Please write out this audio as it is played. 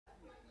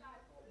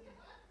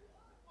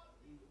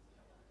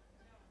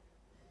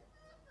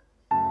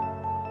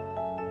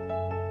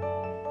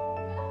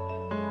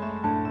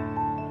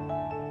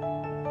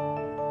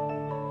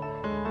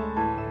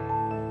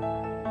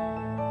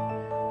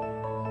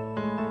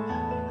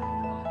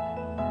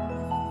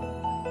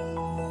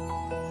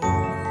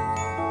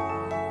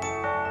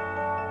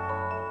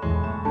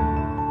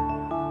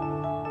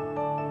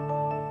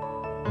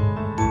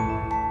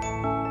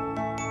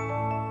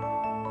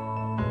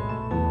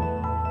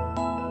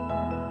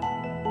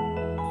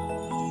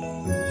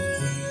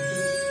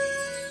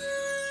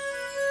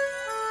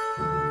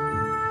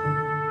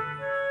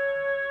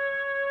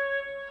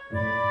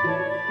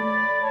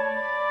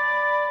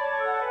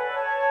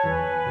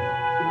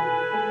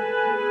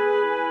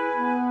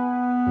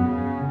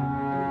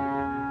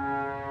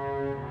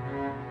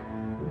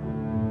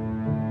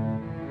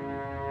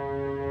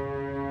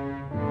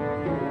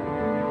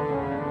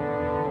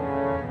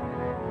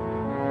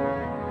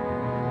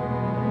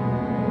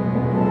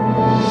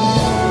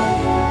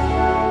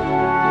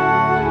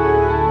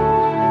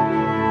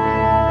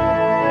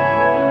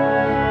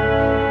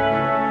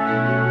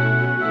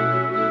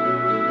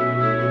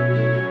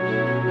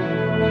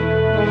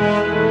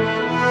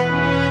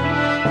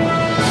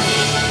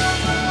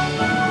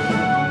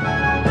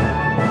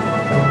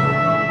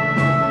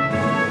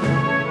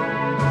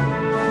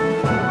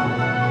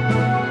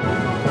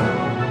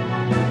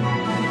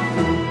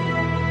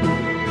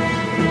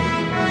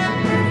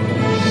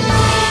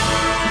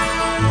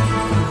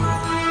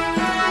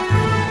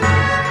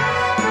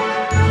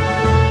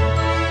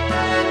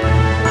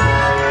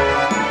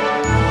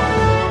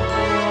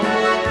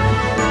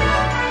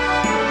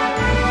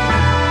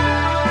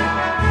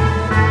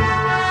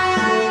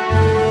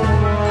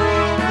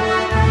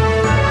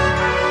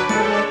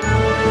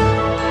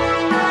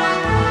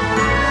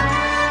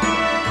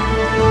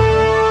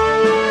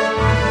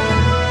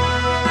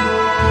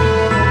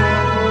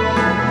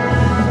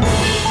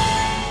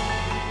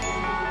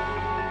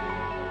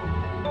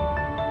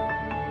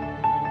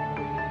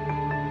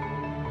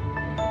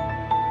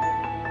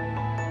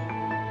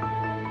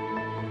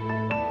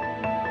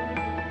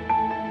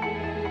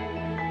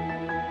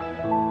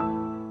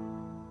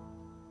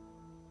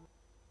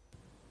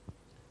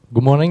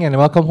Good morning and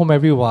welcome home,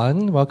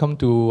 everyone. Welcome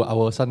to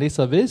our Sunday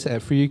service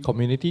at Free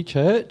Community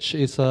Church.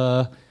 It's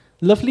a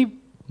lovely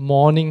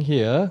morning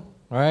here,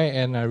 right?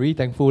 And I'm really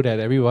thankful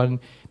that everyone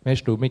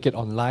managed to make it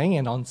online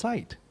and on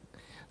site.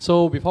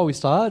 So before we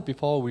start,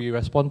 before we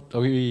respond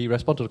to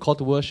the call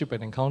to worship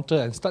and encounter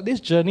and start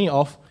this journey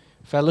of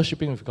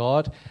fellowshipping with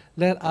God,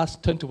 let us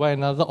turn to one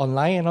another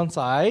online and on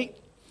site.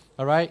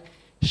 All right,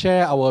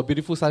 share our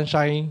beautiful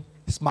sunshine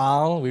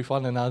smile with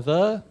one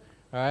another,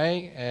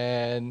 right?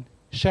 And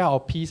share our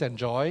peace and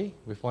joy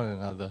with one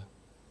another.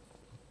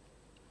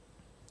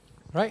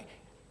 Right?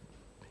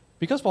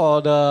 Because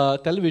for the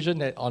television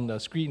that on the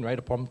screen, right,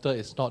 the prompter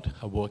is not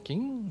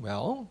working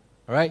well.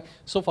 All right?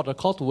 So for the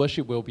call to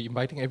worship, we'll be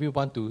inviting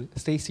everyone to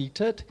stay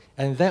seated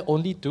and then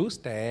only to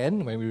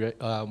stand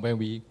when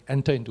we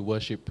enter into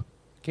worship.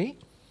 Okay?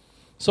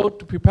 So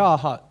to prepare our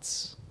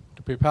hearts,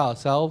 to prepare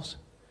ourselves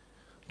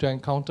to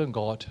encounter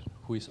God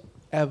who is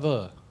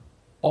ever,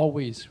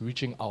 always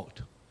reaching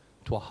out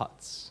to our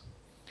hearts.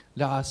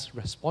 Let us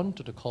respond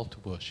to the call to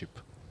worship.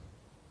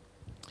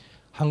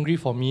 Hungry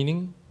for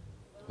meaning?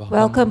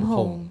 Welcome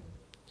home.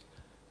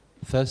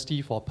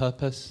 Thirsty for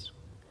purpose?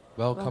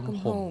 Welcome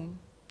home.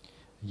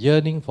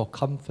 Yearning for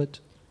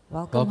comfort?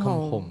 Welcome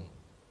home.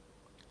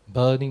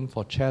 Burning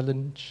for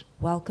challenge?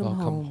 Welcome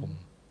home.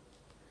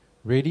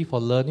 Ready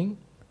for learning?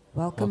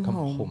 Welcome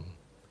home.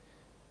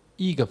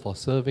 Eager for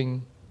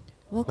serving?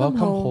 Welcome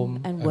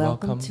home and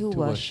welcome to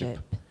worship.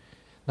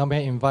 Now may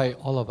I invite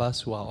all of us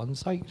who are on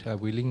site,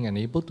 willing and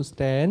able to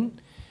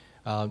stand,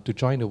 to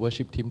join the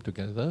worship team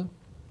together,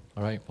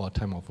 all right, for a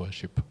time of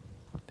worship.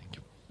 Thank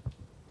you.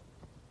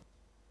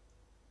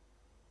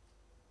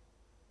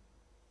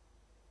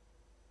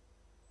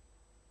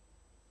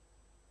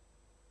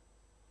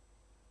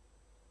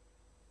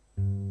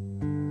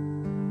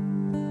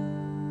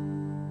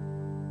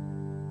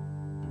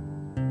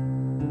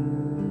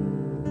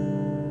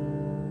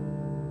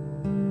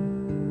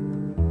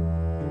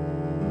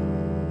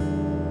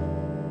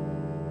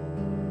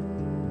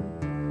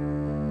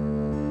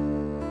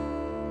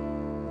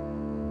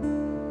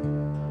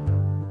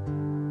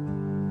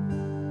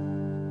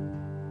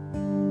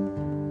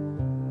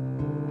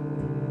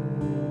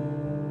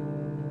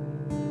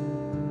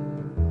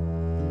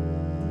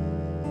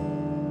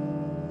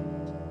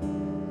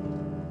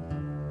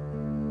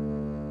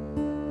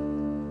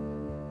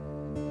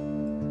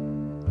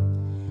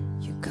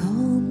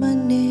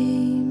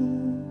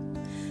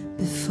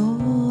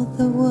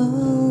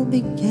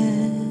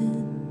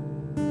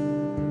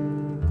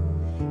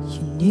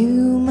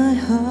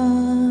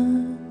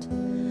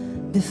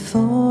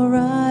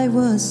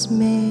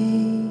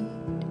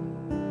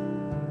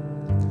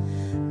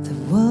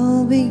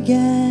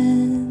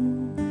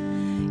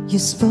 You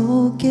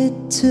spoke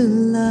it to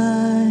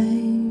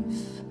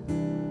life,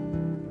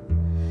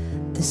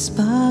 the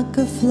spark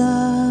of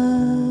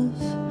love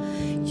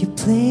you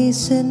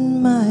place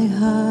in my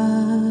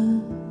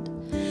heart,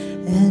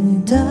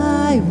 and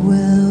I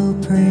will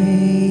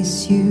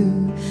praise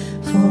you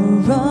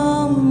for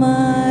all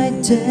my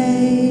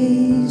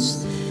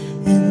days,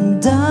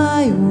 and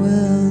I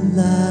will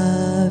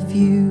love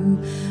you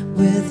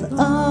with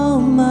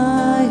all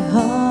my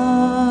heart.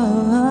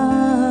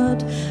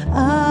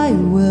 I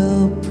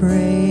will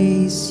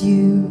praise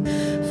you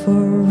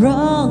for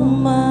all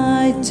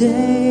my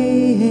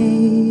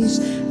days,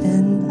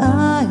 and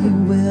I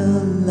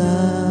will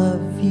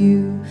love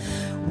you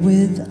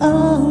with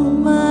all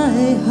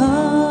my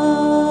heart.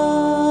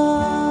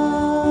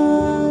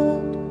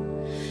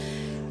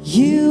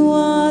 You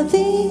are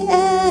the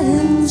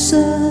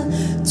answer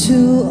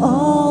to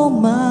all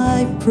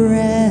my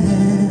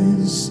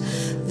prayers.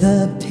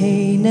 The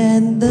pain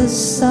and the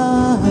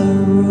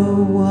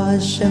sorrow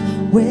wash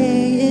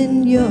away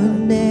in your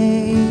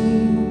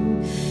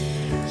name.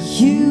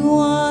 You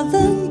are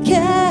the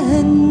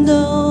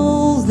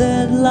candle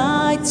that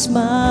lights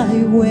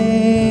my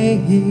way.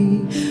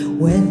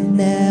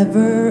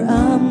 Whenever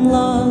I'm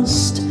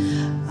lost,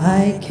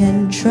 I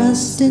can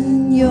trust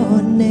in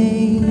your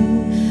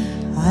name.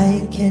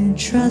 I can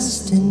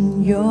trust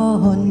in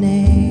your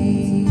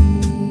name.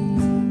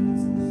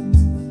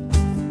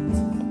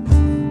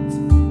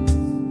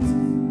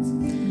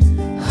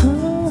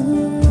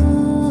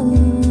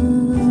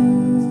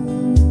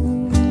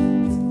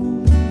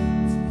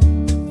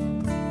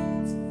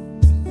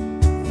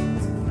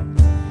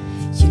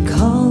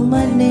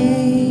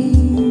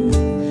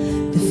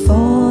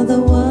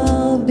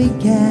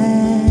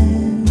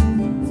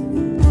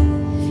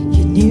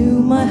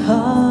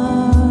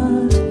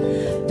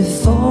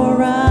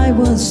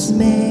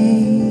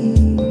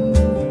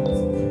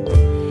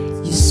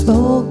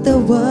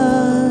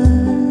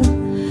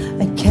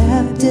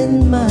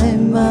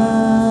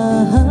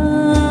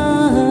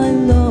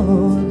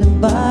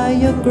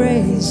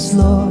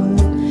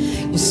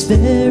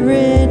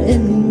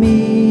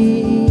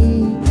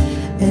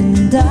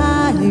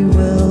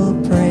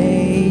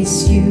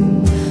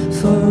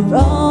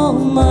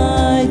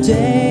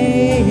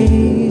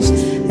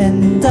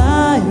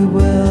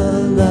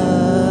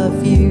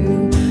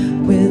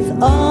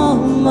 All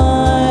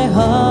my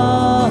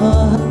heart.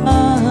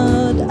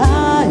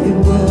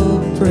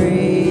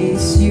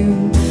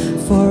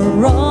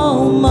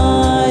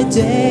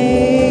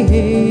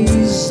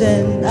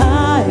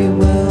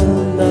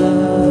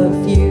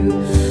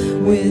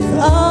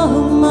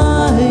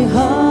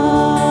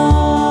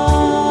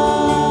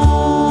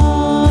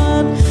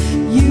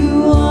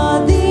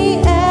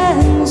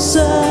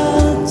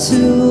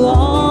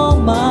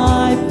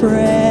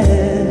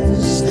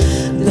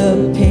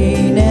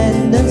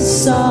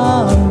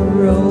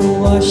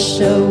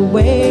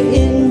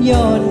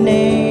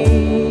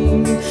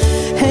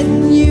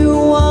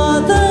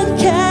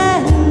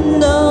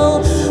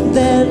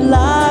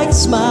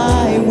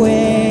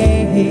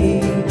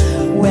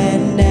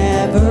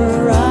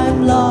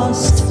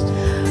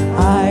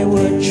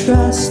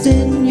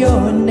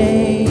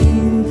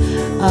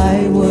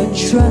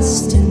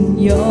 in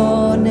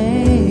your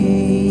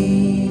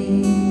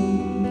name.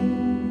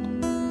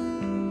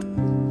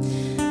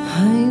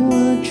 I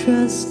will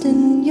trust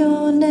in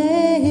your name.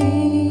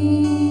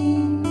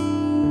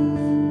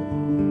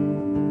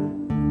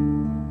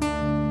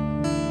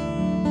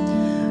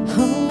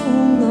 Oh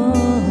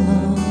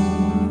Lord,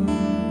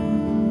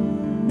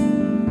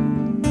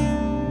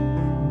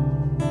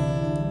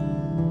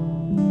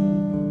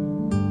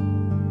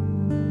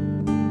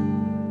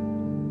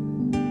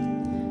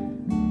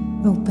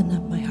 open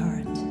up my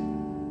heart.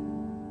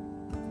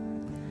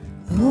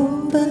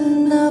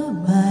 Open up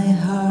my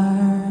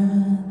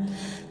heart.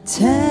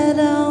 Tear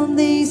down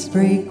these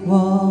brick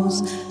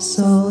walls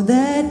so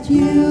that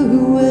you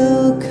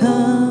will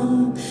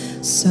come,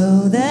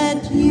 so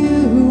that you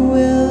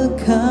will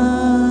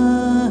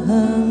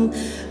come.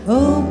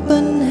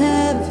 Open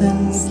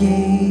heaven's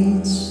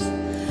gates.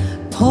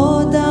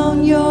 Pour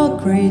down your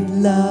great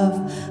love.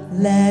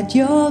 Let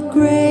your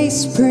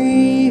grace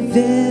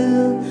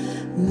prevail.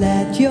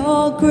 Let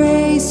your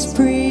grace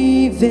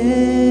prevail.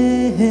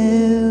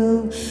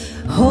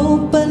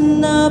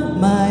 Open up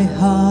my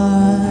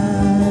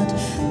heart.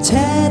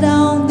 Tear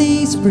down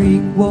these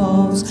brick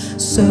walls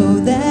so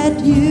that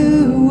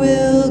you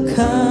will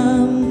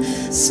come,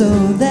 so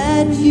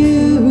that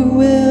you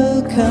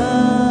will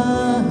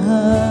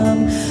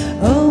come.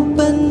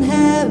 Open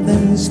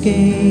heaven's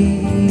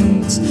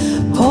gates.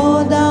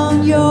 Pour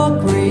down your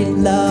great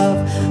love.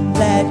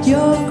 Let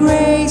your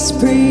grace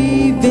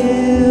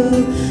prevail.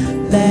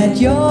 Let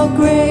your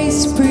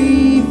grace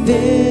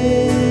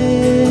prevail.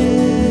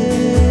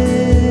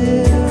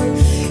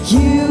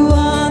 You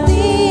are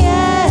the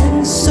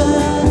answer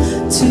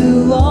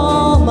to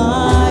all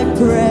my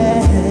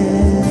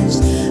prayers.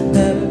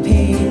 The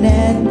pain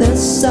and the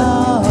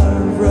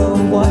sorrow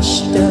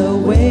washed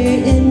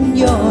away in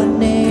your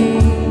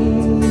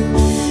name.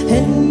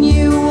 And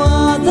you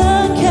are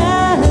the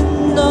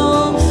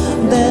candle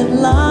that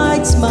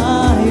lights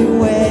my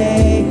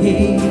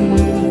way.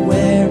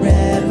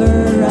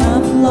 Wherever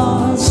I'm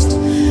lost,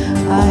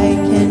 I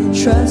can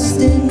trust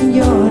in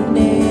your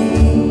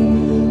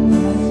name.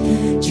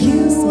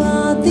 You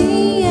are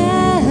the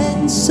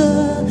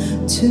answer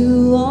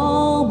to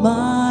all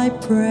my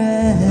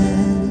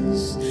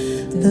prayers.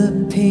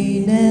 The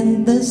pain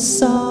and the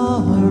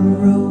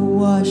sorrow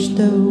washed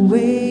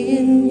away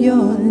in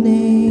your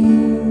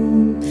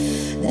name.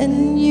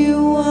 And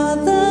you are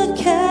the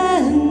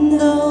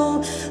candle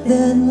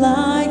that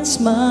lights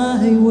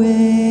my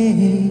way.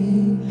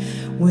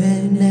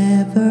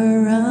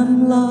 Whenever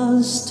I'm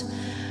lost,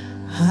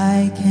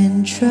 I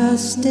can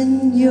trust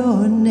in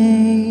your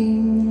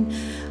name.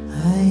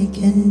 I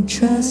can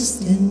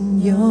trust in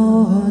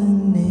your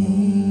name.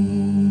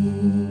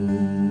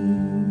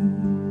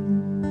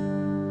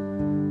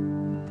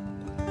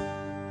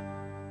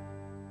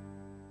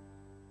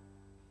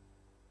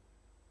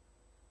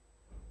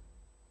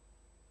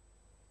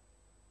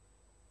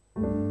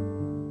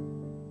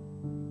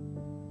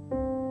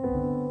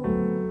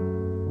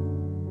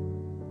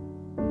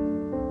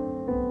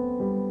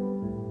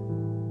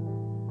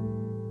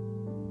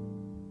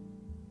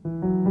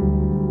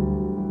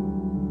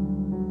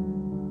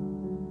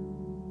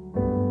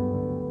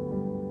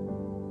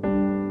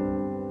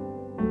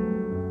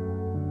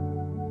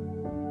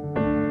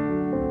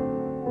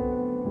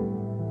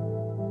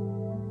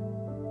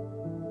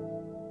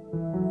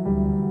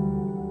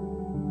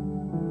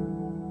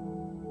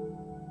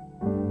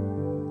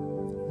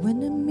 When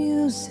the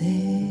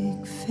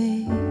music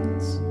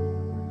fades,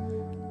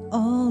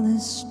 all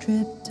is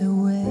stripped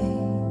away,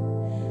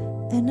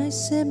 and I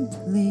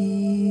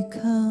simply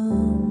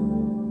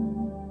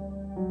come,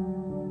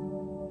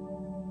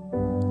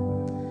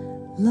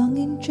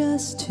 longing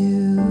just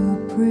to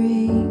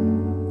bring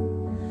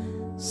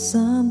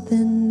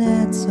something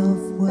that's of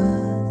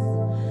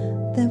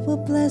worth that will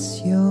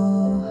bless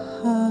your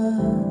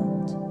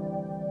heart.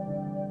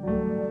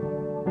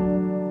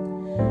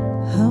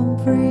 I'll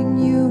bring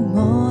you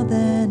more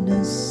than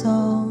a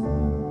song,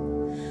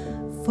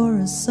 for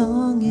a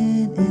song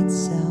in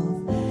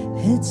itself,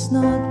 it's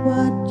not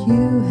what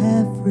you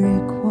have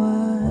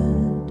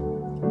required.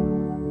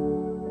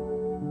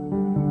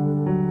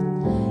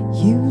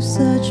 You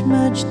search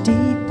much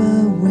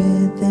deeper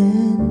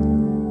within,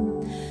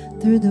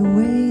 through the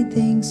way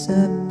things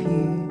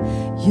appear.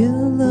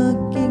 You're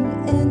looking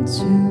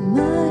into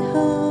my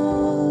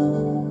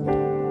heart.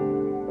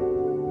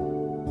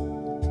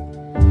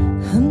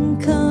 I'm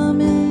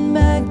coming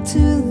back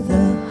to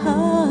the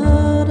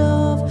heart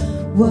of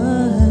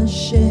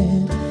worship,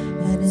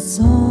 and it's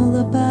all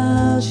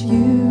about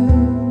you.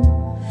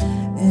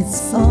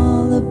 It's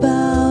all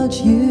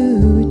about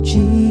you,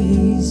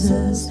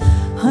 Jesus.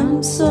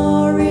 I'm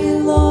sorry,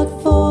 Lord,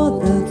 for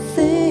the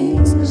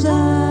things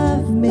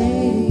I've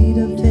made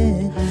of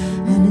it,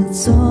 and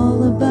it's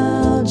all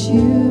about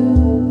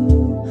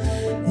you.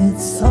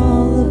 It's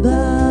all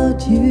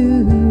about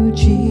you,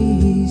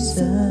 Jesus.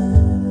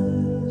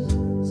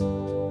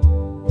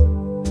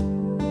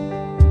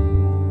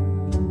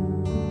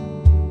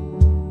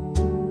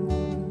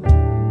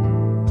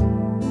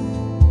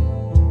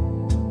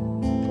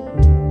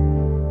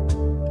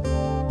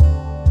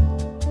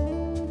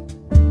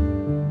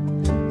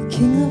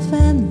 King of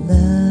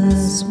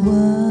endless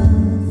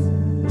worth,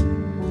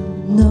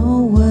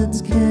 no words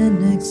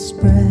can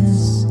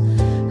express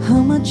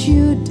how much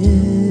you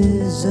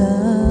deserve.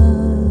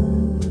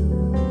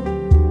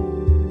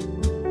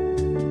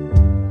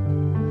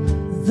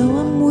 Though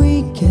I'm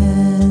weak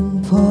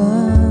and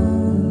poor,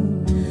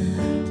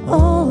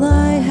 all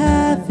I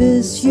have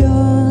is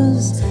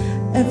yours.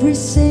 Every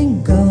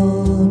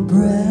single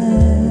breath,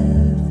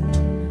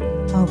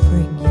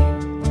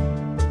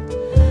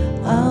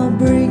 I'll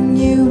bring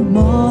you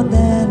more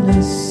than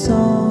a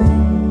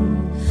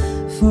song.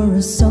 For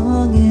a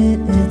song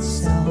in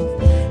itself,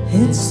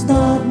 it's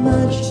not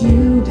much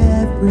you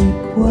have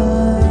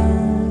required.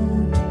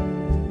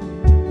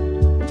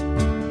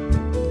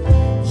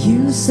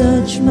 You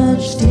search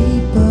much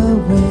deeper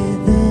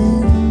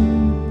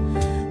within,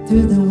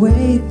 through the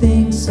way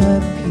things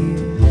appear.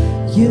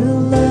 You're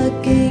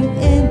looking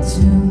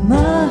into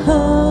my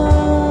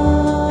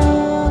heart.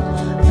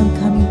 I'm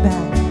coming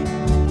back.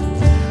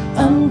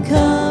 I'm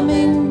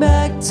coming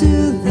back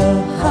to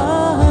the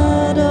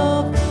heart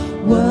of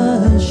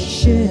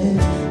worship.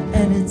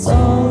 And it's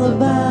all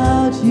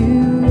about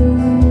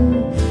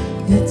you.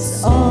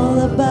 It's all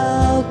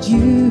about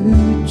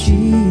you,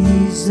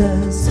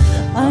 Jesus.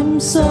 I'm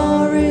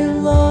sorry,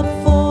 Lord,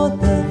 for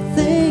the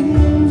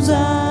things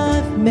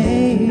I've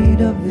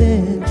made of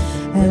it.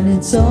 And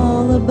it's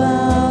all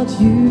about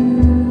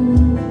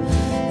you.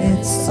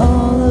 It's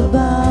all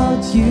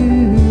about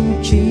you,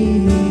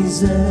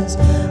 Jesus.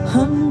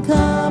 I'm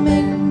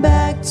coming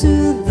back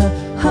to the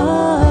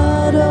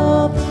heart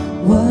of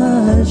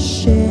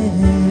worship.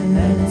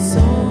 And it's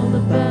all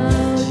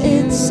about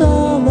you. It's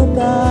all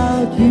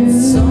about you.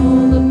 It's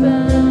all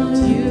about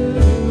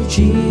you,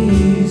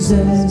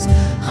 Jesus.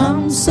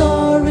 I'm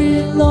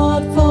sorry,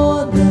 Lord,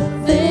 for the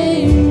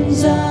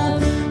things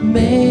I've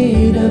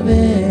made of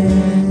it.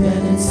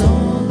 It's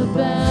all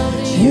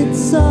about you.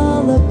 It's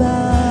all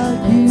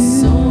about you.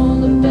 It's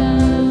all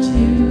about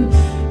you,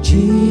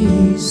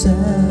 Jesus.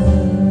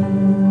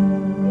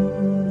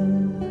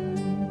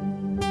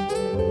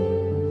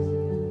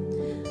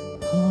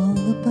 All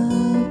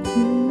about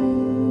you.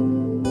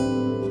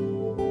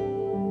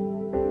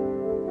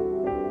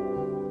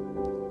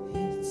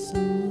 It's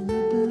all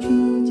about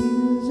you,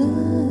 Jesus.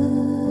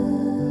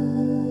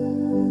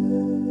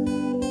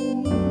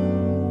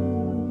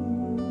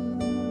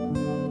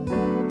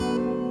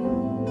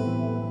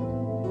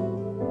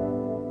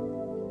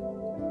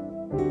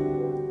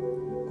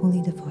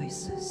 Only the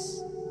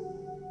voices.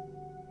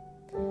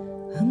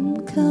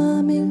 I'm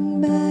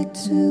coming back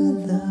to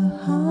the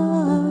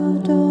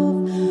heart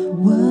of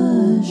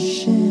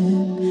worship,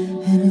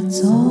 and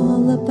it's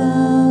all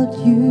about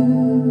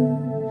you.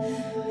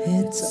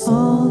 It's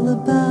all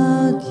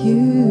about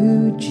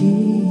you,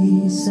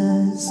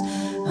 Jesus.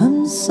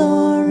 I'm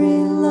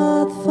sorry,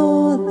 Lord,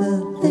 for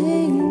the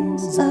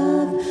things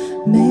I've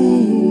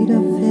made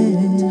of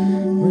it.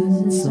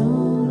 It's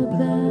all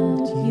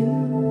about you.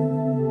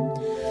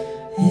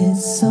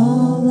 It's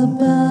all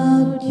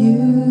about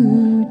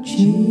you,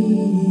 Jesus.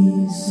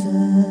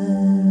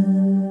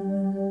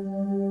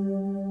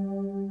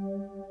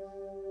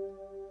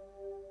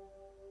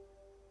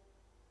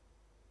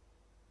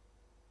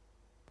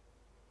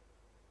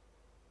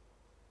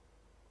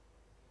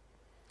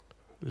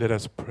 Let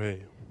us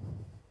pray.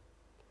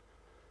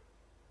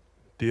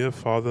 Dear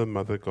Father,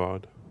 Mother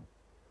God,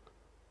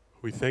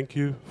 we thank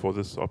you for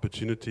this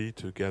opportunity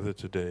to gather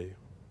today.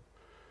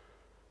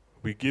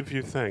 We give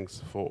you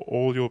thanks for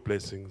all your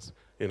blessings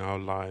in our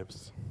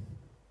lives.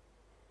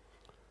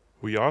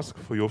 We ask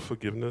for your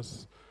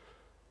forgiveness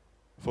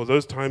for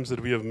those times that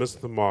we have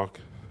missed the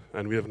mark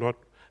and we have not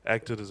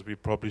acted as we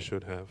probably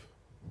should have.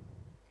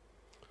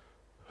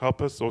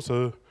 Help us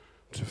also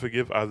to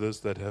forgive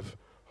others that have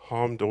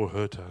harmed or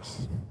hurt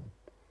us.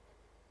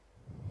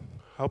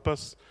 Help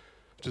us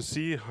to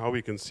see how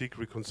we can seek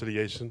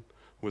reconciliation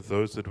with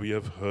those that we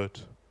have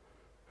hurt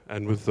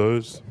and with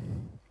those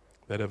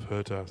that have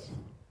hurt us.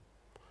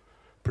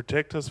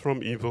 Protect us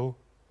from evil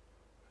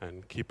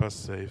and keep us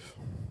safe.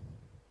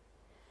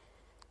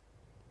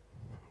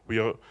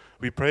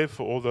 We pray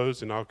for all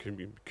those in our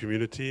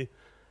community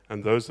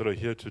and those that are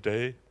here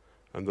today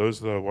and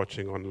those that are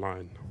watching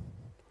online.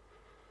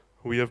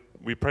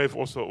 We pray for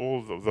also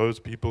all of those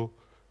people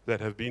that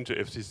have been to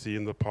FCC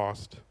in the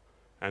past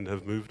and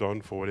have moved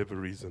on for whatever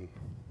reason.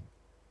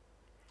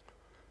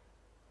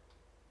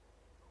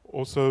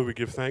 Also, we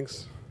give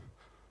thanks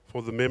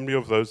for the memory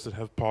of those that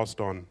have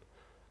passed on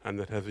and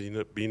that have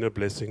been a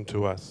blessing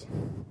to us.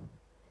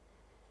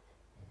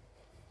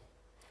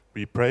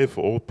 We pray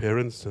for all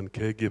parents and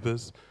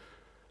caregivers,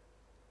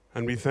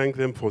 and we thank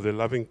them for their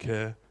loving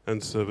care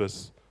and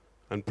service,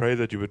 and pray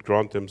that you would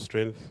grant them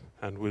strength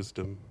and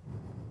wisdom.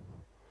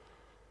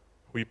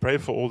 We pray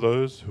for all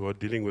those who are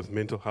dealing with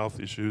mental health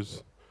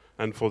issues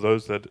and for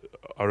those that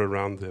are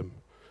around them,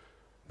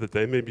 that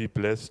they may be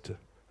blessed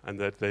and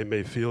that they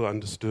may feel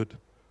understood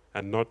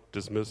and not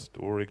dismissed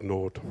or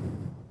ignored.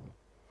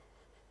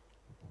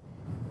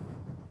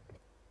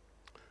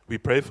 We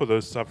pray for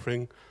those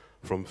suffering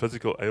from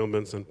physical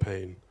ailments and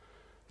pain,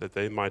 that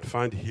they might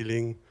find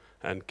healing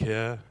and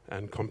care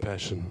and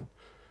compassion.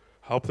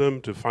 Help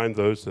them to find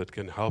those that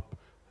can help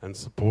and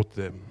support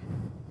them.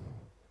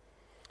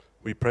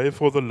 We pray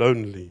for the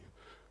lonely,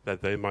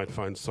 that they might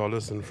find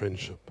solace and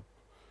friendship.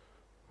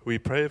 We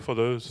pray for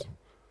those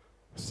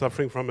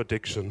suffering from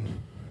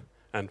addiction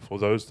and for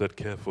those that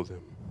care for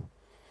them.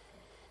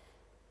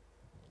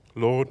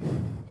 Lord,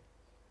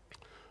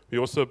 we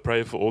also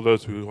pray for all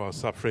those who are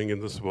suffering in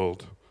this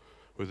world,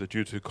 whether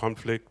due to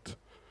conflict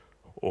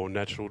or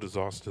natural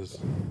disasters.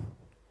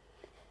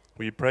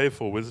 We pray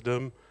for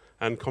wisdom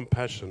and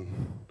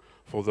compassion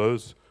for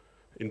those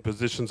in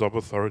positions of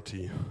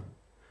authority,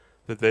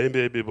 that they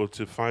may be able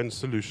to find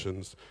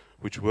solutions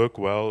which work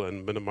well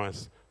and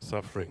minimize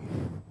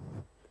suffering.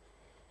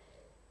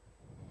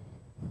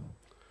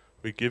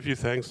 We give you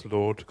thanks,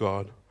 Lord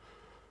God,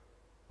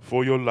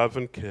 for your love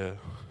and care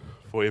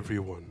for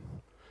everyone.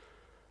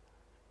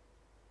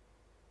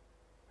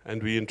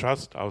 And we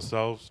entrust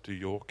ourselves to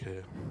your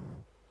care.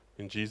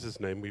 In Jesus'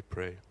 name we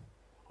pray.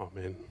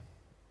 Amen.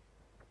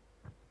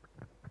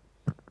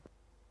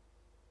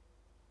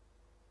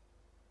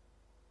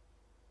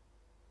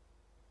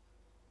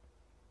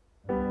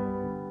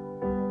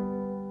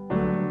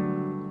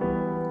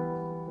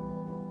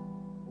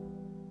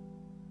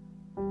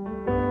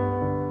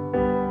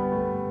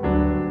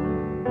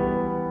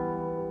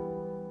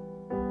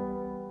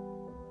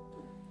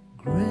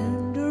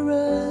 Grander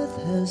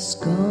earth has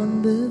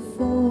gone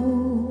before,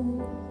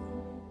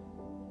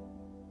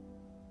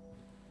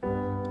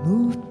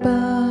 moved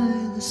by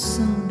the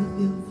sound of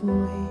your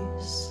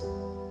voice,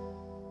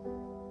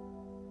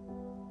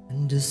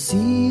 and the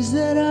seas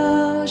that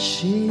are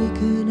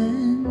shaken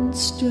and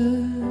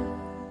stirred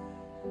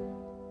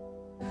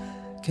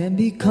can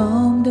be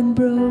calmed and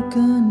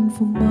broken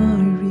for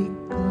my regard.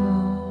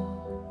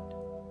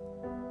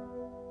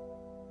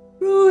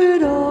 Through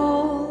it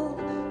all,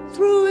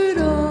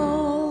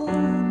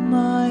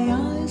 my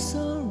eyes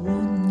are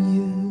on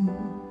you.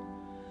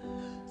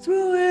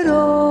 Through it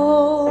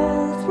all,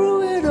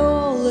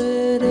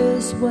 it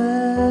is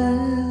well.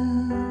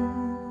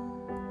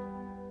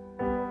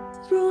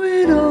 Through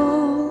it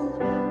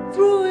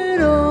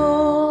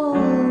all,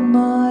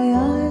 my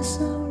eyes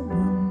are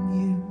on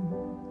you,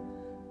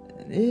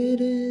 and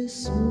it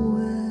is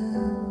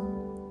well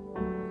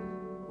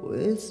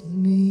with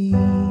me.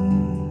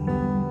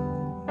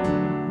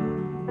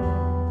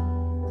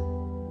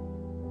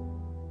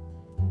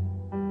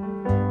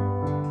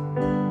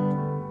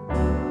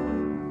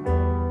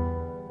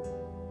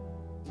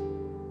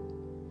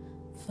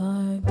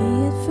 Far be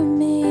it from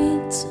me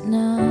to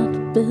not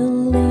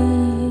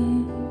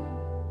believe,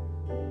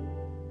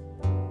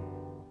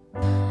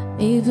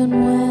 even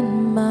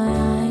when my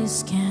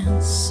eyes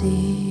can't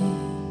see.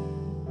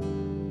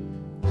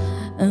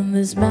 And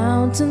this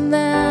mountain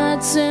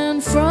that's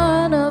in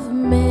front of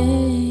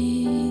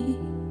me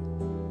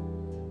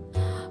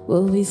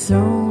will be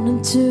thrown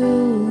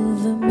into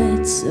the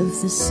midst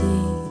of the sea.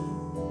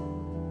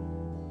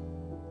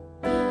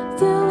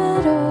 Through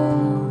it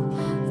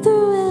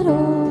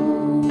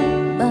all,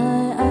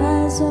 my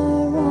eyes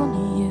are on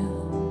you.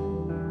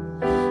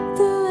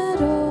 Through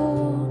it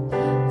all,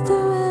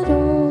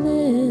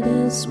 it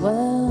is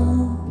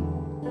well.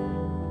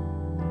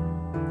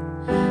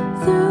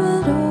 Through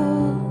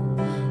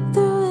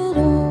it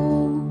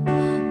all,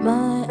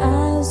 my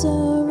eyes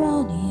are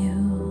on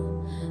you,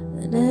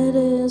 and it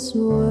is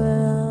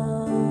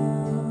well.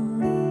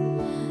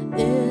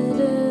 It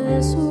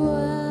is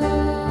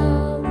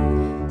well.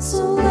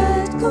 So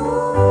let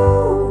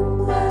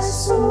go, my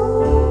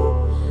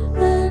soul,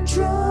 and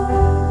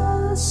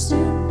trust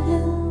in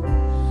Him.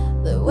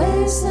 The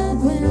waves that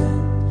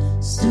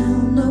wind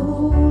still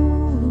know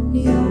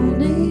your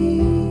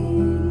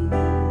name.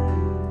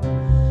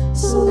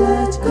 So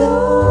let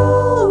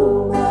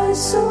go, my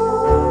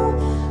soul,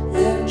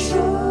 and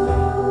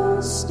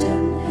trust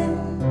in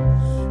Him.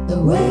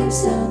 The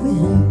waves that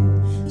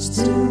wind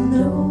still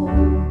know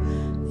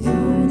your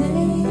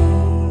name.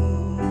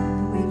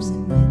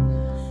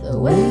 The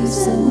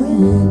waves that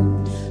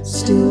wind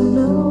still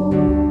know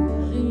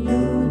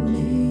your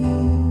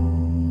name.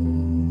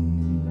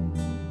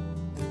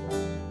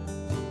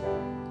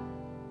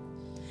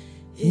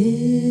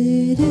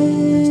 It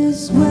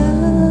is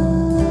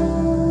well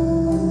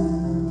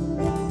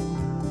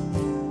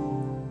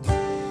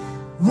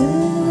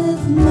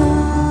with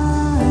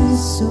my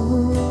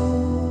soul.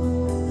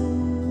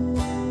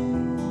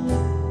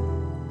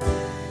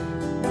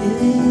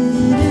 It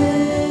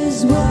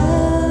is well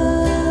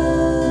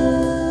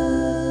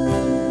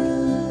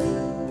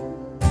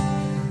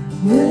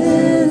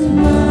with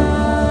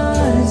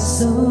my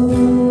soul.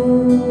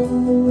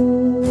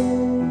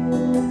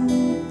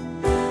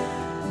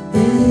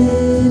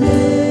 It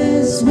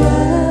is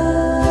well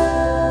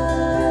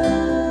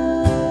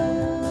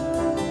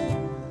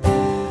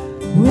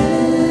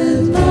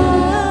with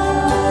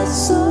my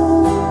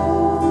soul.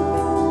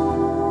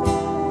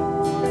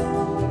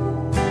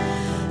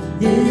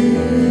 It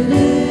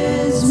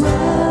is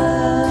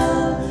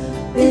well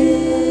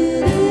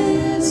with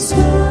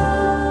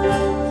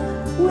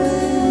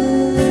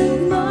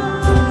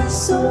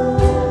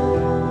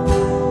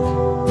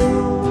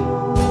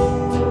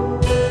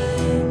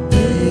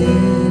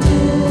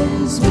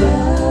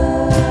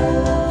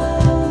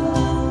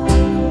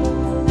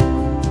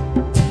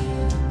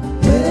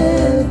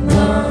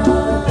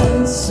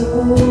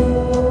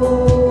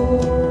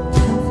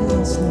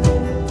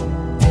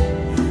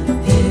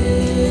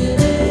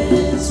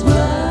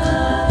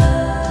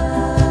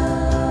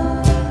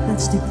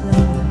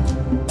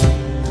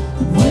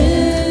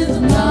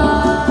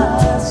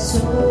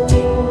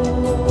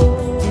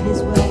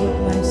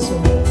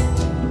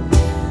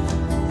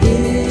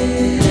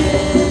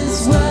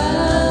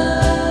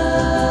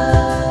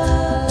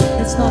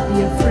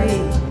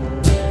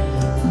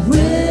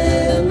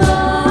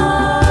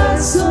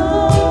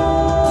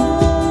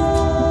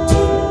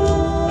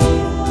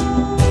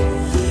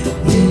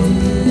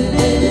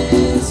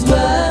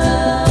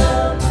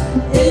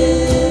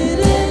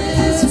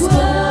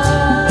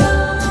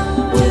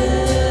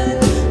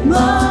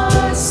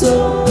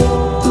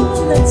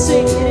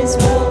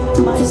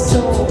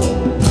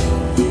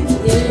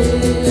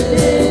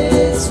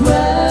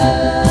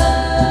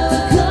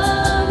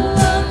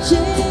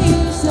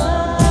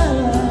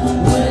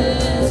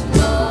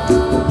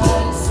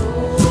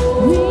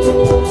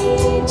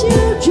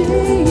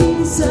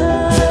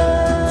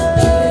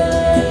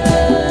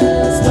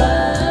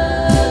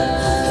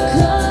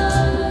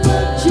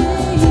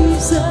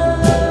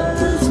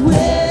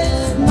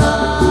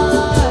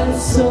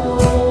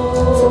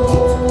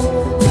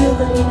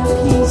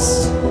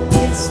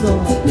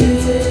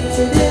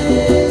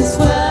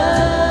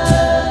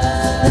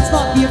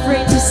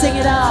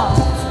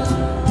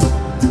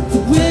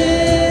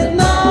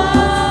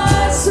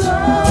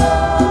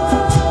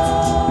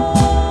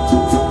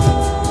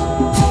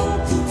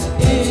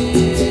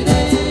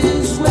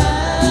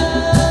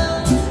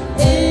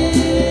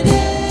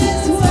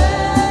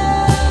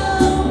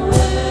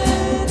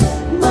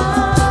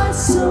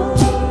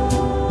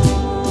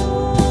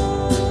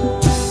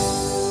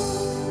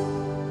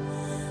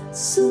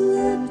So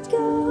let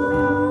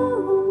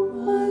go,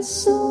 my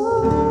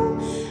soul,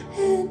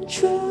 and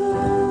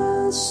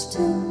trust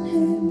in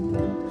Him.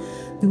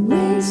 The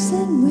waves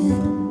and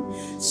wind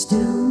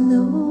still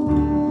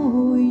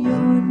know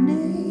your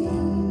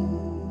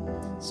name.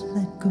 So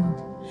let go.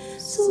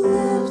 So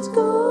let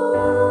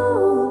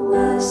go,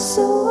 my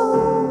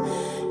soul,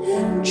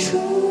 and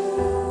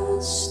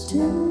trust in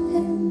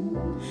Him.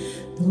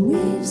 The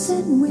waves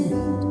and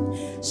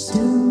wind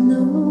still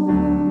know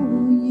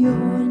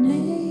your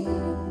name.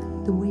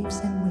 The waves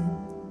and wind.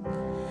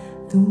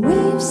 The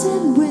waves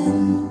and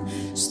wind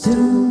still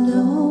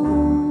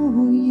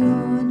know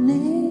your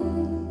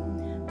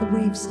name. The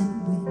waves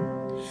and wind.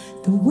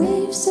 The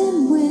waves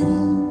and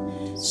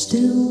wind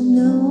still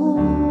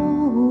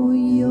know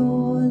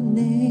your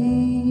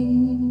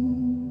name.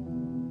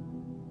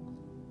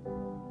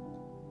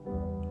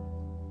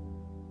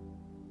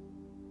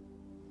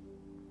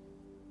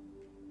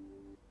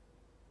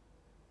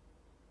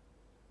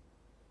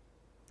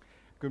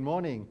 Good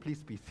morning.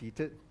 Please be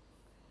seated.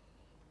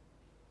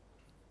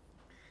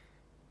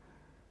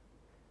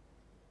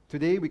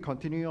 Today we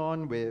continue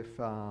on with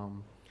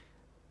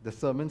the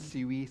sermon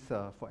series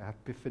for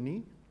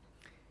Epiphany.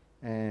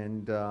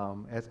 And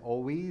as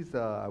always,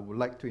 I would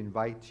like to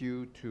invite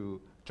you to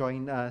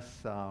join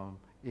us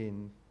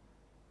in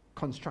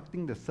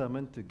constructing the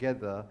sermon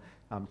together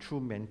through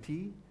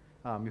Menti.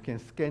 You can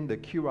scan the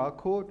QR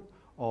code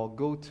or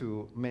go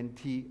to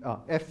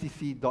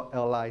fcc.li/Menti.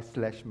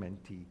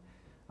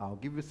 I'll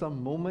give you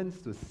some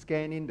moments to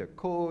scan in the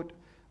code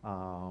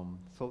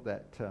so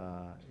that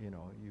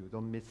you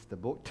don't miss the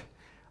boat.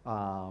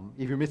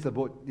 If you miss the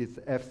boat, it's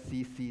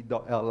fcc.li/Menti.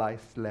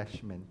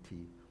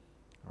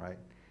 Right?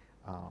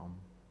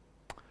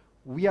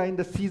 We are in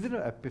the season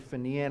of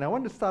Epiphany, and I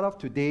want to start off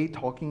today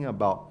talking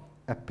about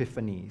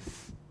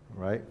epiphanies,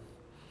 right?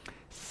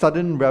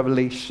 Sudden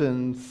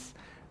revelations,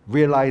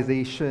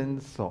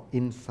 realizations, or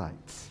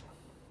insights.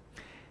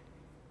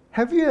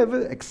 Have you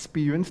ever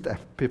experienced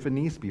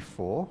epiphanies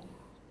before?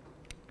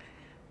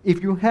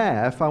 If you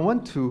have, I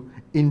want to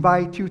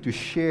invite you to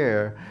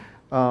share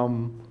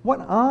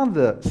what are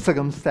the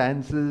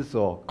circumstances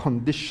or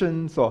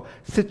conditions or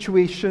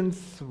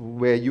situations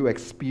where you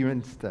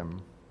experienced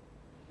them.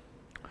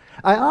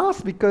 I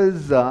ask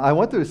because I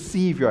want to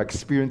see if your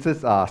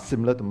experiences are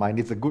similar to mine.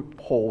 It's a good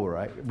poll,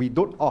 right? We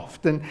don't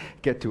often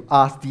get to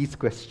ask these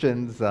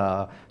questions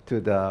to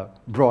the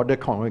broader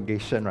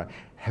congregation, right?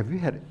 Have you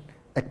had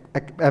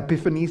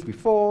epiphanies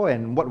before,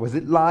 and what was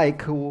it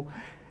like?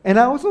 And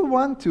I also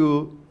want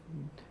to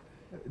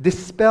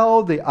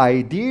dispel the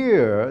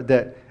idea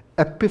that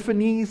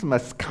epiphanies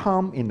must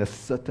come in a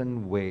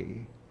certain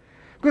way.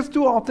 Because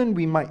too often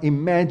we might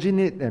imagine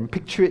it and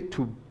picture it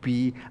to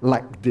be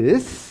like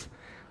this,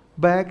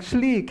 but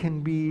actually it can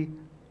be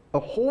a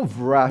whole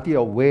variety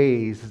of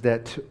ways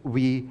that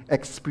we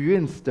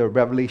experience the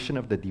revelation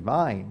of the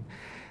divine.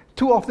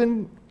 Too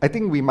often, I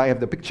think we might have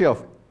the picture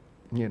of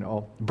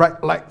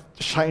bright light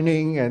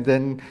shining, and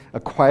then a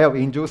choir of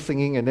angels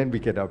singing, and then we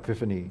get an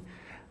epiphany.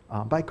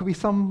 But it could be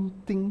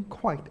something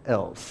quite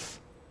else,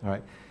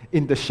 right?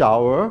 In the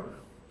shower,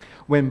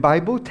 when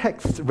Bible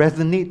texts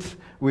resonate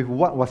with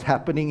what was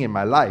happening in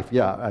my life,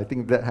 yeah, I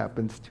think that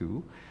happens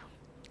too.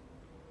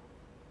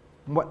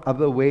 What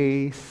other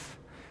ways?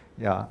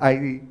 Yeah,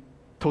 I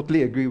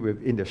totally agree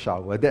with in the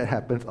shower. That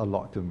happens a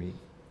lot to me.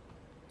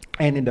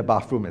 And in the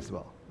bathroom as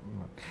well.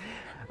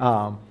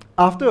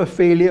 After a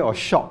failure or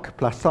shock,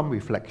 plus some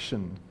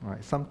reflection,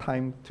 right? Some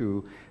time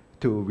to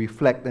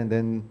reflect, and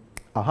then,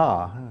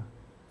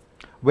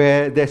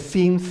 where there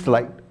seems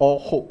like all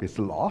hope is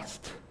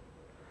lost.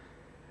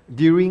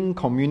 During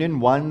communion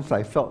once,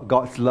 I felt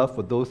God's love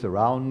for those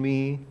around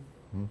me.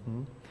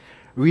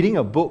 Reading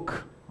a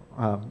book,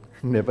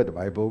 never the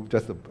Bible,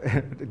 just a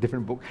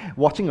different book.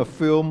 Watching a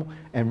film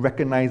and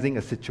recognizing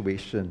a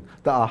situation.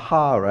 The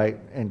right?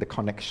 And the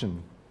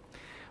connection.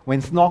 When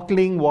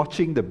snorkeling,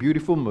 watching the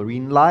beautiful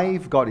marine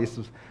life, God is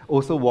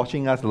also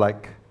watching us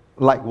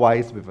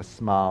likewise with a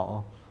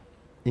smile.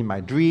 In my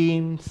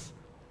dreams,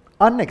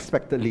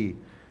 unexpectedly,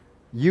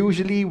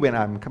 usually when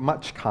I'm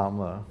much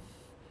calmer,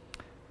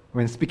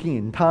 when speaking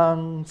in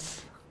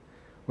tongues,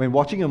 when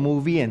watching a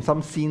movie and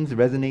some scenes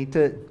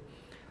resonated,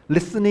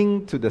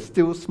 listening to the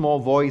still small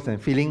voice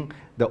and feeling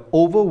the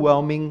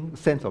overwhelming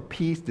sense of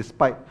peace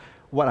despite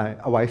what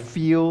I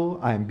feel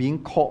I'm being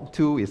called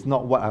to is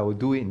not what I will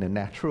do in the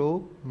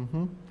natural.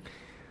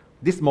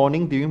 This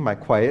morning during my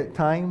quiet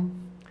time,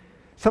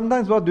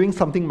 sometimes while doing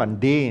something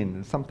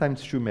mundane,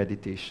 sometimes through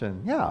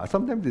meditation. Yeah,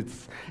 sometimes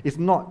it's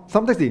not,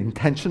 sometimes it's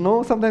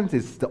intentional, sometimes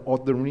it's the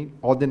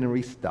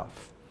ordinary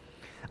stuff.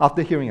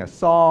 After hearing a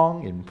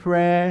song, in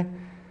prayer,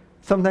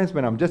 sometimes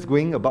when I'm just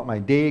going about my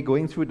day,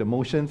 going through the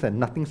motions and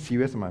nothing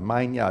serious in my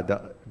mind,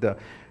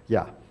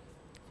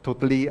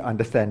 totally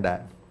understand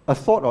that. A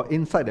thought or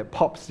insight that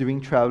pops during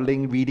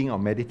traveling, reading, or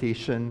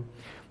meditation,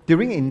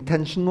 during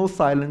intentional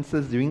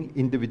silences, during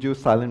individual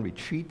silent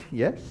retreat,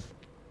 yes.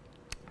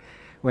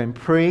 When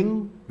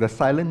praying, the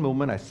silent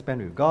moment I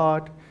spend with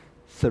God,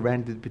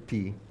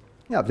 serendipity.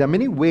 Yeah, there are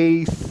many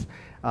ways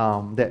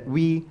that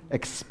we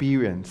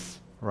experience,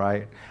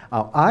 right?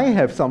 I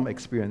have some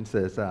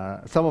experiences.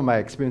 Some of my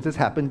experiences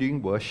happen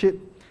during worship,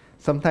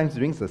 sometimes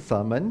during the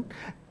sermon.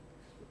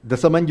 The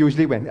sermon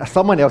usually when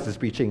someone else is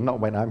preaching, not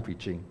when I'm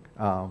preaching.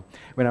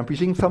 When I'm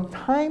preaching,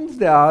 sometimes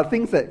there are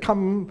things that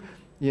come,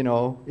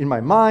 in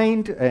my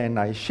mind, and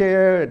I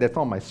share. That's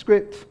not my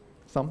script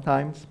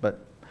sometimes,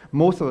 but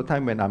most of the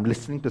time when I'm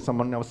listening to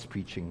someone else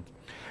preaching.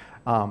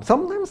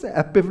 Sometimes the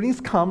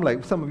epiphanies come,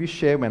 like some of you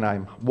share, when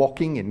I'm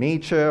walking in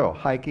nature or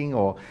hiking,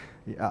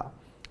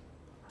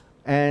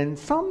 and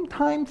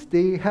sometimes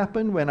they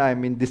happen when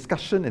I'm in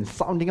discussion and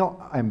sounding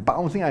out, I'm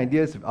bouncing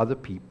ideas with other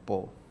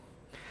people.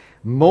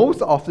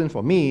 Most often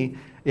for me,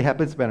 it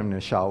happens when I'm in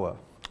the shower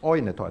or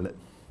in the toilet,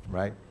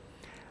 right?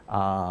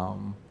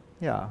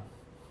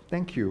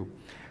 Thank you.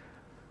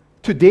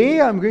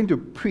 Today I'm going to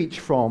preach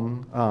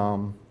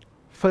from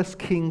 1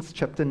 Kings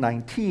chapter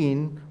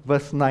 19,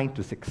 verse 9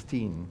 to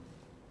 16.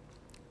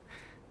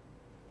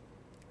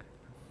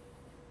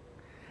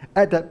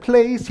 At that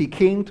place he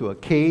came to a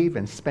cave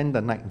and spent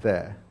the night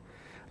there.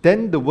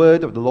 Then the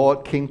word of the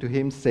Lord came to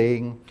him,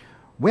 saying,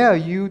 "Where are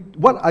you?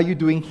 What are you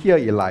doing here,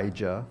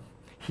 Elijah?"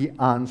 He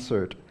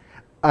answered,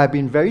 "I've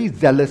been very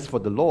zealous for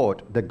the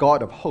Lord, the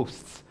God of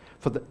hosts.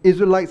 For the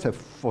Israelites have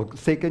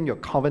forsaken your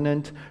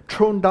covenant,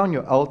 thrown down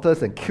your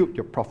altars, and killed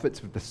your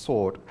prophets with the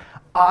sword.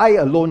 I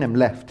alone am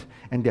left,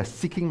 and they are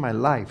seeking my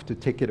life to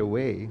take it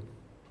away.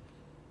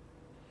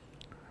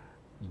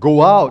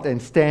 Go out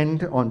and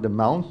stand on the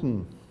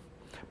mountain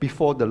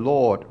before the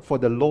Lord, for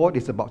the Lord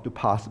is about to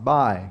pass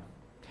by."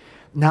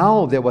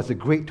 Now there was a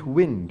great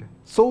wind,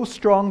 so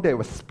strong that it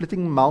was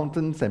splitting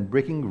mountains and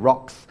breaking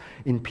rocks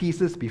in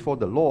pieces before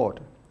the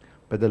Lord.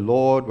 But the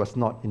Lord was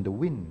not in the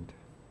wind.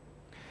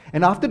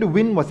 And after the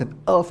wind was an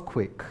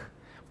earthquake,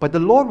 but the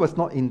Lord was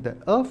not in the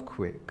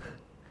earthquake.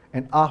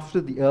 And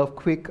after the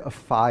earthquake, a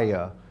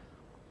fire,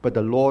 but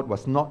the Lord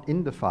was not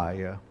in the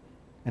fire.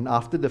 And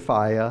after the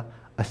fire,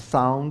 a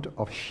sound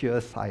of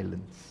sheer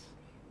silence.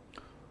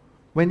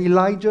 When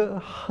Elijah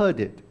heard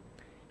it,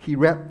 he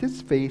wrapped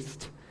his face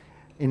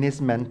in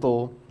his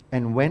mantle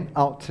and went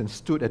out and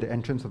stood at the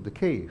entrance of the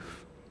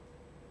cave.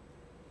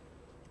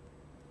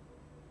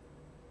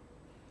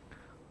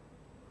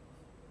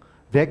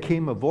 There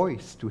came a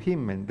voice to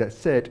him that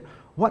said,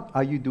 "What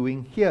are you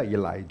doing here,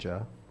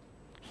 Elijah?"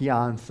 He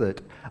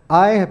answered,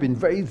 "I have been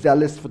very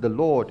zealous for the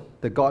Lord,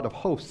 the God of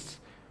hosts.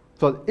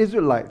 For the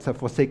Israelites have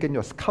forsaken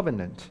your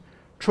covenant,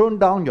 thrown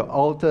down your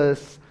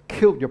altars,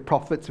 killed your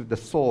prophets with the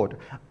sword.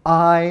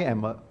 I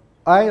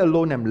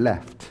alone am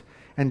left,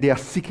 and they are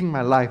seeking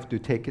my life to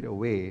take it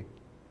away."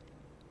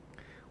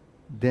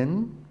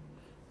 Then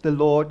the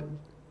Lord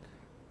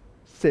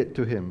said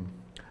to him,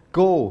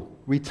 "Go,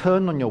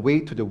 return on your way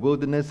to the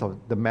wilderness of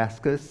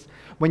Damascus.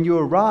 When you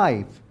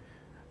arrive,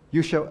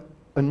 you shall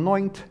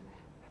anoint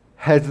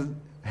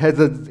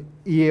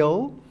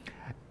Hazael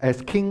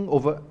as king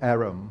over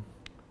Aram.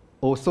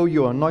 Also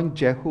you anoint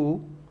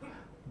Jehu,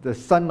 the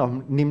son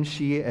of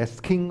Nimshi, as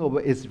king over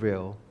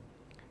Israel.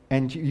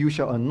 And you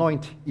shall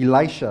anoint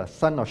Elisha,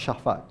 son of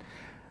Shaphat,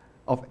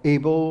 of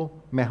Abel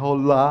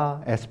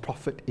Meholah, as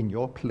prophet in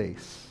your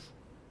place."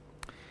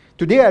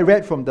 Today I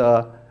read from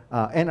the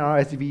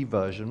NRSV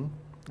version,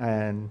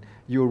 and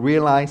you'll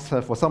realize,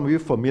 for some of you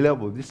familiar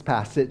with this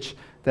passage,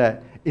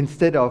 that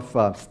instead of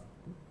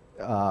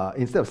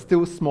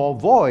still small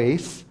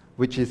voice,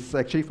 which is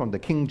actually from the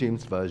King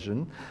James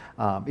version,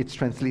 it's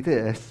translated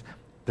as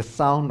the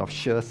sound of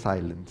sheer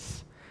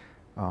silence.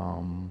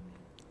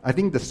 I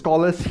think the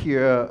scholars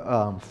here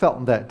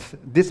felt that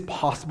this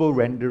possible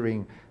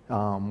rendering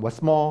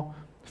was more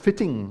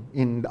fitting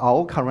in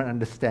our current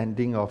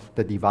understanding of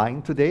the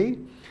divine today.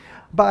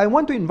 But I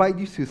want to invite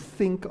you to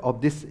think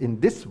of this in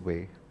this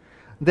way,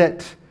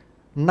 that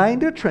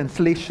neither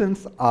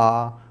translations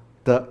are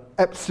the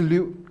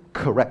absolute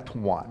correct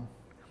one.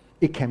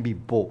 It can be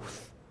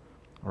both,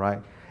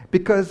 right?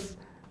 Because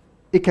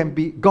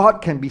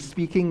God can be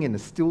speaking in a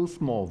still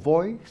small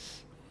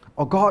voice,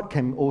 or God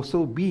can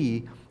also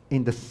be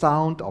in the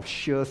sound of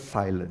sheer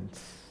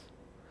silence.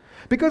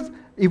 Because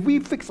if we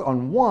fix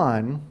on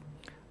one,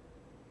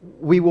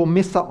 we will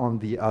miss out on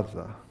the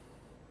other,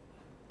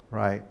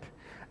 right?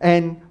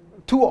 And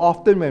too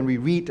often when we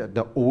read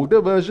the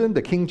older version,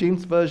 the King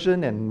James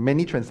version, and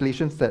many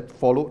translations that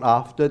followed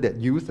after that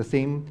use the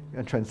same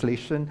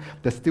translation,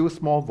 the still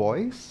small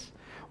voice,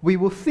 we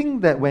will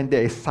think that when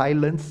there is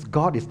silence,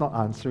 God is not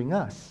answering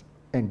us,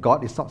 and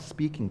God is not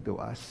speaking to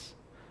us.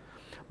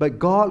 But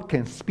God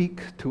can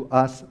speak to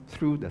us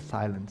through the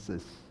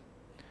silences.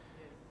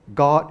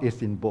 God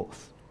is in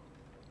both.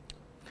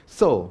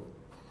 So,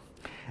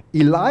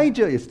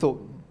 Elijah is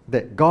told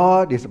that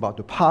God is about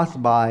to pass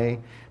by,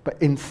 but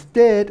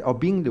instead of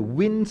being the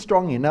wind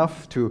strong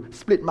enough to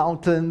split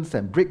mountains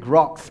and break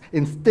rocks,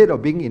 instead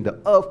of being in the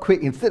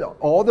earthquake, instead of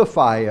all the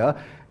fire,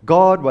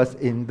 God was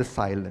in the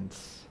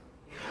silence.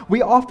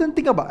 We often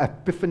think about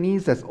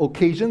epiphanies as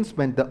occasions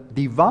when the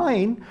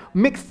divine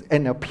makes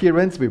an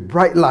appearance with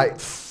bright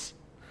lights,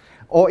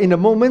 or in the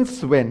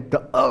moments when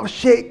the earth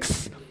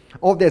shakes,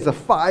 or there's a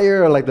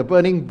fire like the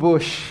burning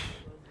bush.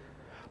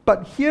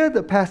 But here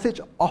the passage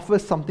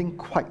offers something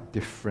quite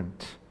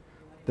different.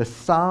 The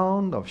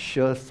sound of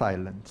sheer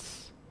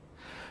silence.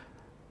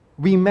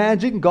 We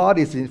imagine God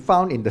is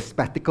found in the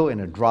spectacle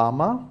in a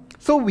drama,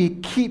 so we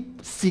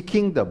keep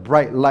seeking the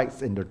bright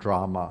lights in the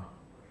drama.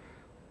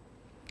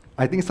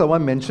 I think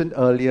someone mentioned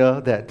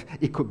earlier that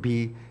it could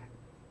be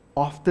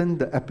often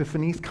the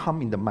epiphanies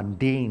come in the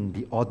mundane,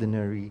 the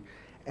ordinary.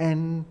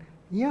 And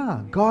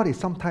yeah, God is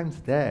sometimes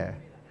there.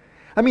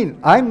 I mean,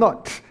 I'm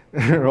not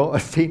a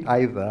saint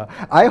either.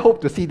 I hope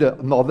to see the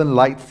northern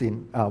lights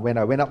when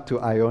I went up to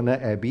Iona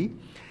Abbey.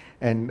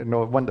 And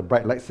one of the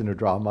bright lights in the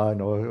drama,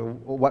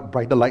 what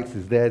brighter lights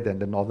is there than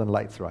the northern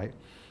lights, right?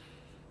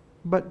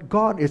 But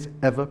God is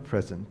ever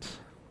present.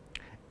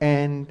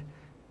 And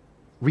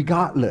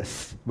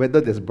regardless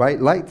whether there's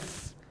bright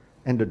lights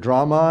and the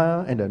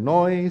drama and the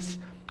noise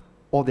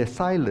or there's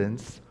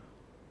silence,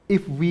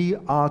 if we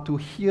are to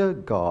hear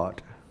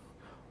God,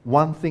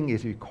 one thing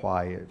is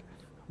required.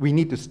 We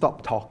need to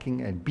stop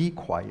talking and be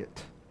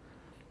quiet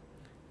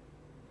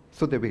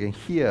so that we can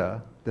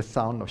hear the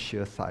sound of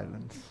sheer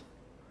silence.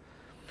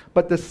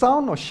 But the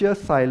sound of sheer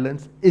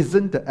silence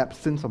isn't the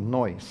absence of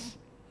noise,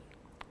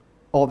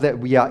 or that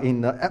we are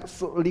in an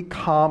absolutely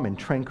calm and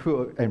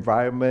tranquil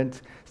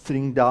environment,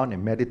 sitting down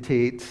and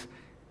meditate.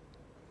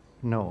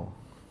 No.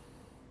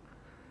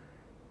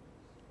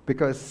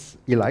 Because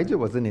Elijah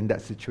wasn't in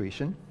that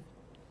situation.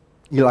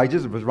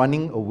 Elijah was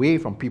running away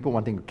from people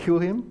wanting to kill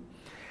him,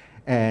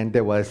 and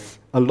there was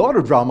a lot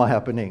of drama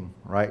happening,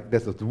 right? There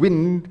was the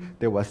wind,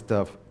 there was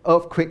the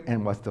earthquake,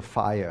 and was the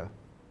fire.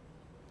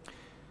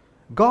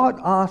 God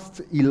asked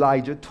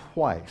Elijah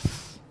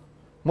twice,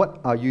 "What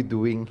are you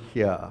doing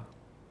here?"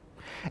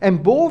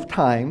 And both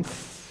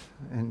times,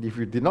 and if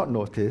you did not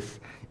notice,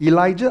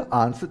 Elijah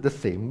answered the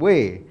same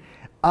way.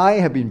 "I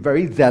have been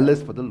very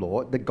zealous for the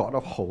Lord, the God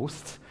of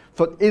hosts.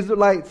 For the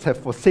Israelites have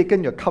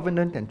forsaken your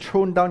covenant and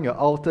thrown down your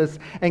altars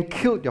and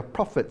killed your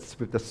prophets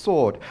with the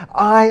sword.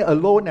 I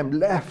alone am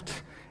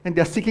left, and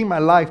they are seeking my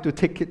life to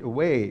take it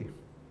away."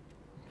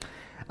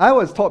 I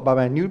was taught by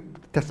my New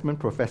Testament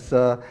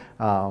professor,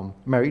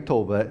 Mary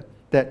Tolbert,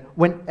 that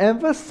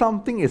whenever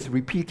something is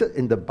repeated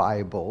in the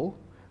Bible,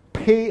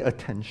 pay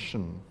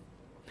attention.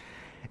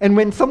 And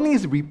when something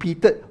is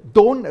repeated,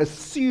 don't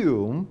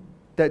assume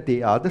that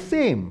they are the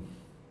same.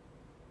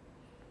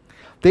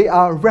 They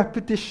are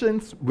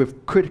repetitions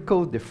with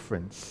critical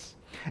difference.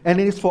 And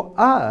it is for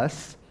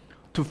us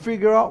to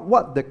figure out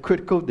what the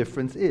critical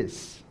difference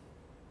is.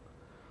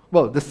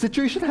 Well, the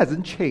situation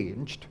hasn't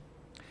changed.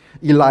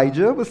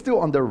 Elijah was still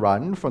on the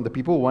run from the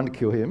people who want to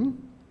kill him.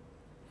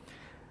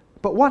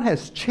 But what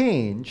has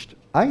changed,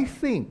 I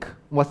think,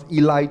 was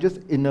Elijah's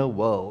inner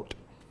world.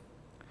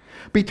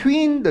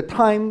 Between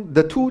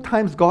the two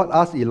times God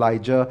asked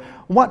Elijah,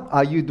 "What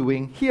are you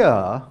doing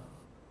here?"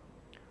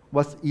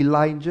 was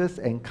Elijah's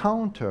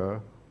encounter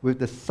with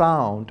the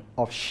sound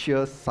of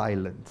sheer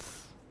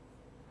silence.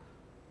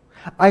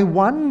 I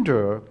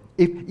wonder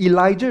if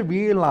Elijah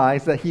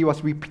realized that he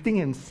was repeating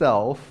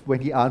himself when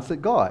he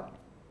answered God.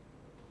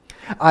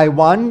 I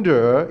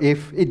wonder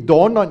if it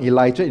dawned on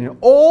Elijah in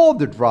all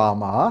the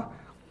drama,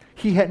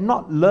 he had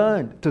not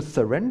learned to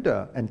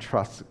surrender and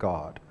trust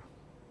God.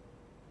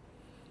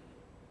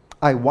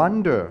 I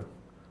wonder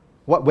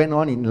what went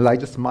on in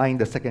Elijah's mind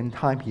the second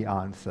time he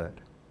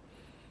answered.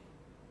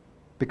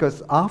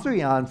 Because after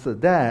he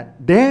answered that,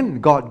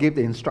 then God gave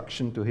the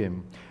instruction to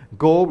him,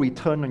 "Go,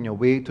 return on your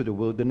way to the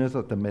wilderness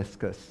of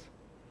Damascus."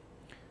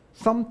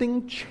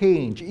 Something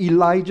changed.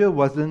 Elijah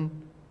wasn't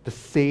the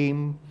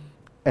same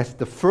as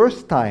the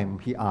first time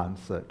he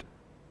answered.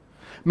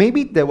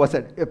 Maybe there was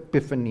an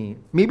epiphany.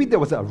 Maybe there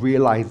was a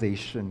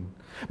realization.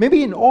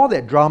 Maybe in all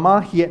that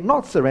drama, he had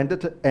not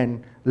surrendered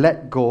and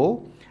let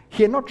go.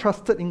 He had not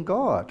trusted in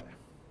God.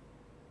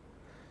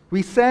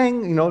 We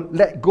sang,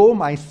 "Let go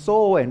my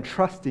soul and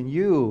trust in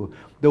you.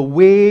 The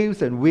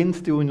waves and winds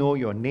still know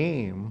your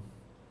name."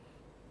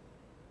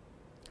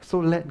 So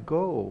let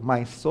go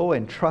my soul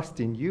and trust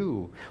in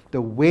you.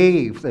 The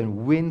waves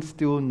and winds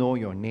still know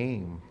your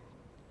name.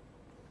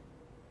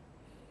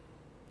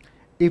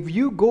 If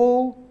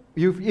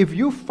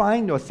you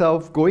find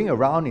yourself going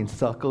around in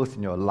circles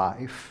in your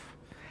life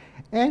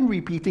and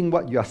repeating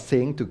what you are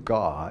saying to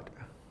God,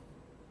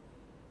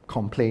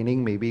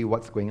 complaining maybe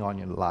what's going on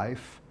in your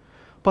life,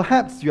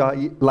 perhaps you are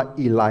like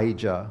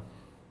Elijah.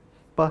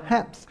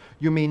 Perhaps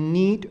you may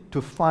need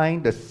to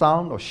find the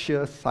sound of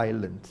sheer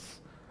silence.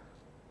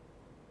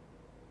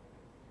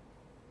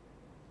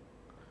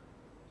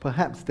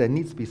 Perhaps there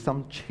needs to be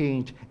some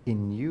change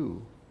in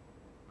you.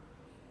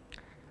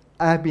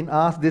 I've been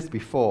asked this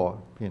before,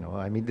 this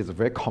is a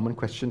very common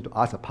question to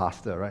ask a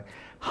pastor, right?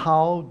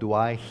 How do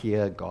I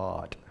hear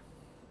God?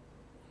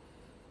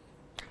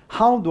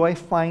 How do I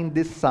find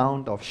this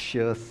sound of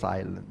sheer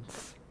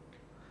silence?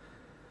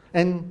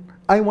 And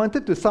I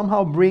wanted to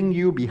somehow bring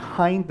you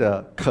behind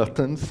the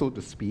curtain, so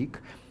to speak,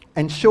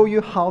 and show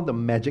you how the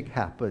magic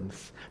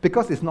happens.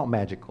 Because it's not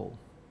magical.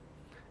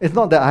 It's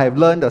not that I have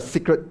learned a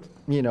secret,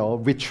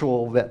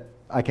 ritual that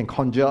I can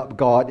conjure up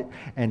God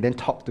and then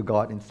talk to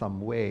God in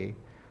some way.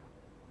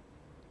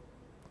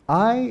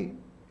 I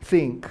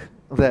think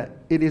that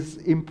it is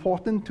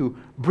important to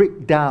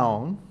break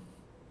down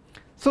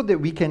so that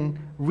we can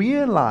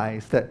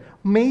realize that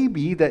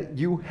maybe that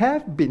you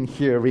have been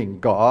hearing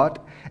God,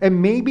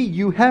 and maybe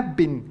you have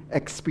been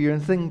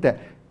experiencing that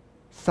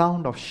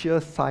sound of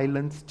sheer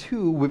silence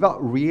too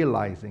without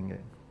realizing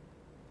it.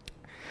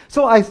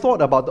 So I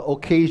thought about the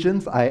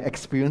occasions I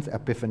experienced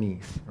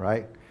epiphanies,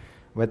 right?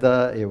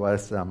 Whether it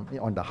was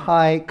on the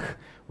hike,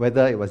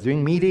 whether it was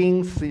during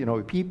meetings,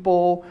 with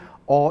people,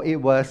 or it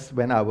was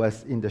when I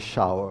was in the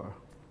shower.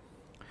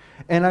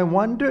 And I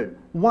wondered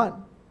what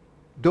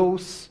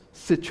those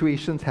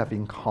situations have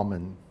in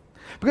common.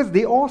 Because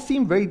they all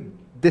seem very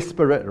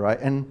disparate, right?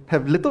 And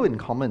have little in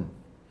common.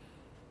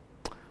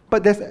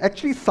 But there's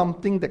actually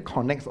something that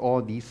connects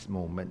all these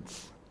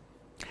moments.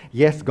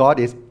 Yes, God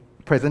is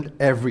present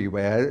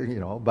everywhere,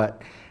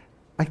 but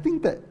I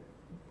think that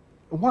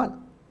what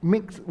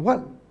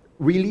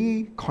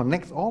really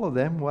connects all of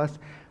them was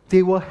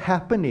they were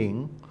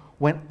happening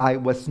when I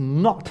was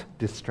not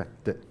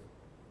distracted.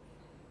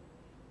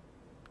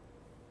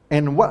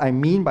 And what I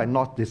mean by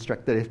not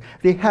distracted is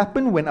they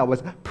happen when I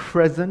was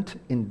present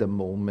in the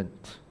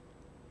moment.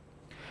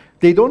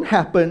 They don't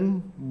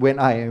happen when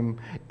I am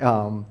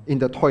in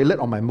the toilet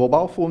on my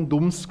mobile phone,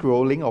 doom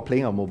scrolling or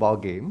playing a mobile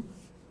game.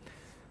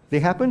 They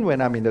happen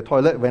when I'm in the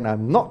toilet when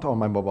I'm not on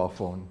my mobile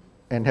phone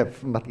and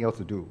have nothing else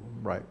to do,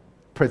 right?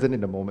 Present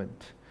in the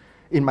moment,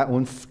 in my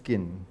own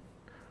skin.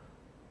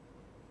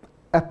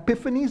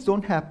 Epiphanies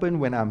don't happen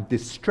when I'm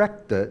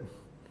distracted,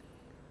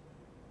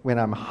 when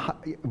I'm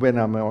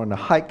on a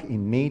hike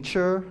in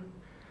nature,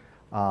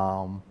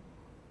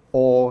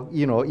 or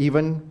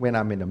even when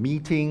I'm in a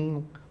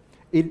meeting.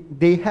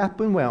 They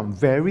happen when I'm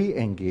very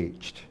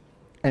engaged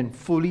and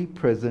fully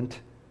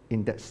present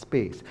in that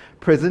space,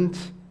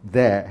 present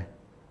there.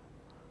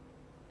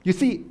 You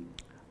see,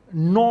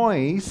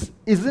 noise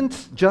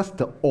isn't just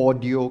the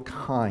audio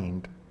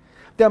kind.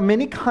 There are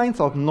many kinds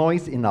of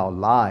noise in our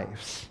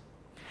lives.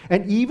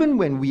 And even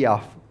when we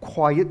are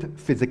quiet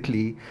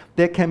physically,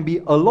 there can be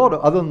a lot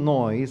of other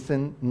noise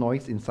and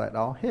noise inside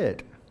our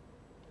head.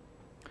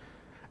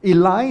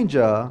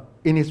 Elijah,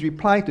 in his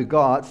reply to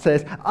God,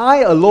 says,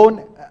 I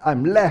alone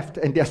am left,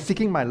 and they are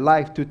seeking my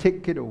life to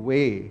take it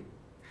away.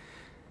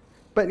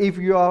 But if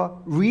you are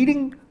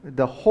reading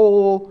the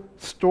whole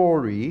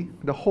story,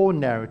 the whole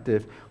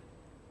narrative,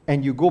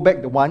 and you go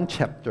back to one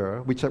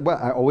chapter, which is what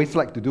I always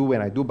like to do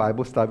when I do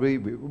Bible study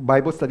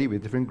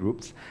with different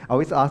groups, I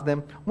always ask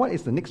them, what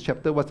is the next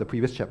chapter, what's the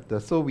previous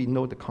chapter, so we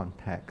know the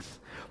context.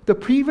 The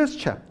previous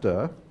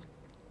chapter,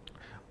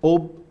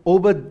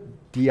 Obadiah,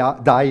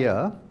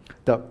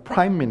 the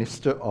prime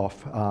minister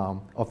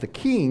of the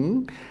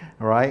king,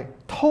 right,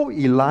 told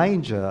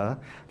Elijah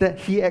that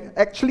he had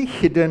actually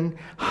hidden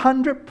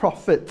 100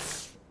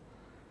 prophets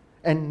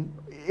and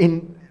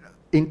in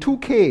 2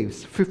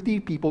 caves,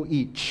 50 people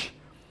each,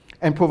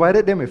 and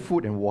provided them with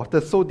food and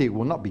water so they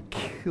will not be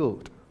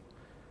killed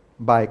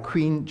by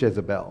Queen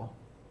Jezebel.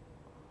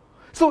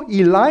 So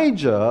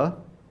Elijah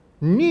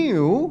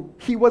knew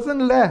he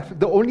wasn't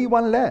the only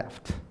one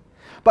left.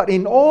 But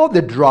in all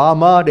the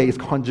drama that he's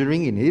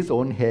conjuring in his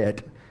own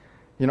head,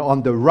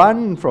 on the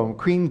run from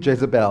Queen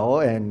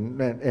Jezebel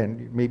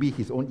and maybe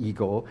his own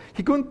ego,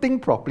 he couldn't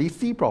think properly,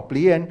 see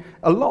properly, and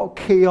a lot of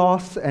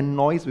chaos and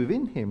noise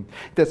within him.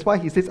 That's why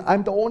he says,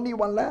 I'm the only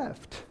one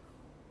left.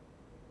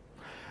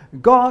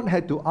 God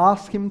had to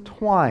ask him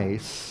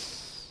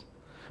twice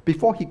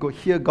before he could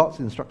hear God's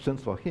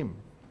instructions for him.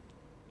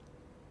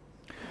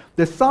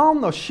 The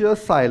sound of sheer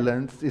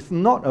silence is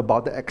not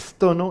about the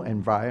external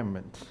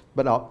environment,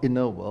 but our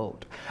inner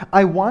world.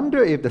 I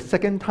wonder if the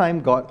second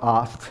time God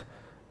asked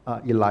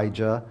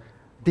Elijah,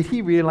 did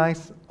he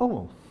realize,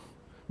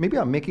 maybe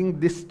I'm making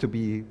this to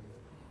be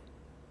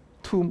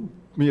too,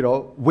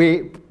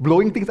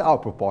 blowing things out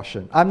of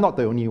proportion. I'm not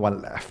the only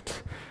one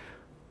left.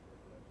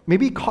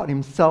 Maybe he caught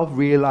himself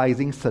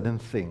realizing certain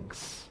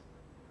things.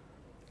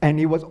 And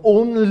it was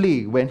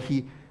only when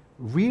he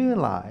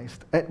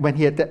realized, when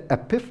he had that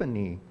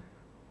epiphany,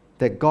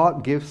 that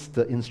God gives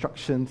the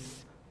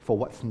instructions for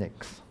what's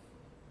next.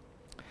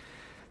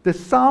 The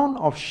sound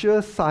of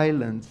sheer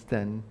silence,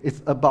 then,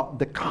 is about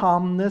the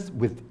calmness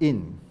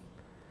within,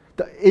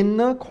 the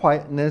inner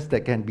quietness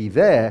that can be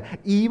there,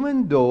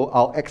 even though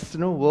our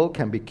external world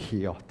can be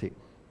chaotic.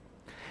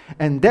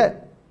 And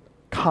that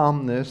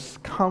calmness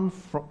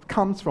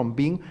comes from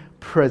being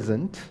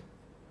present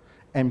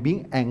and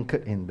being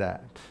anchored in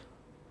that.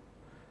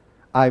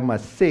 I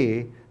must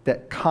say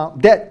that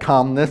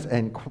calmness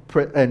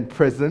and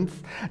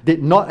presence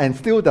did not and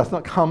still does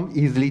not come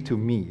easily to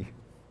me.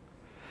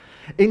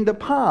 In the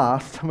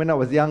past, when I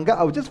was younger,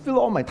 I would just fill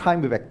all my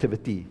time with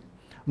activity.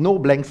 No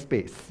blank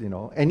space,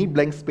 Any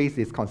blank space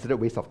is considered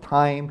waste of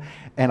time,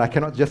 and I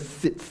cannot just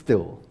sit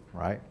still,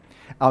 right?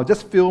 I'll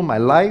just fill my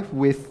life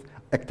with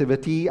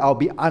activity. I'll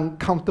be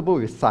uncomfortable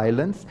with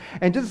silence,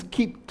 and just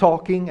keep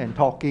talking and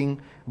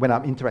talking when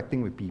I'm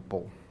interacting with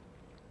people.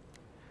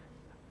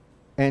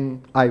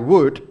 And I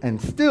would,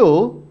 and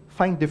still,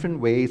 find different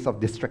ways of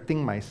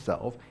distracting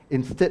myself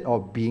instead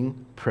of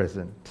being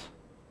present.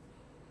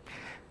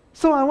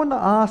 So I want to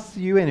ask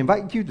you and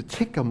invite you to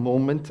take a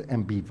moment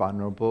and be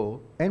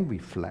vulnerable and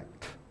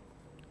reflect.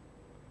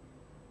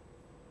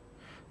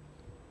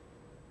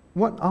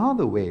 What are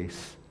the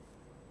ways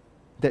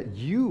that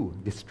you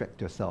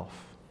distract yourself?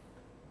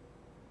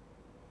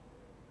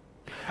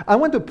 I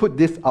want to put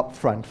this up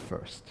front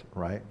first,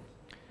 right?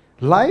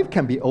 Life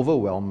can be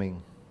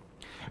overwhelming.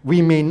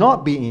 We may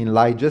not be in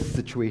Elijah's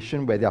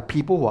situation where there are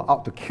people who are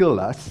out to kill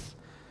us,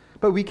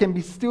 but we can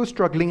be still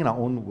struggling in our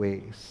own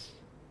ways.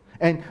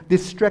 And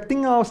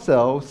distracting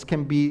ourselves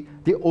can be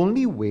the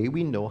only way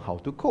we know how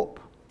to cope.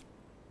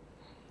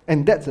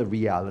 And that's a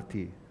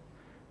reality,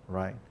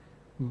 right?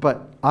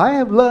 But I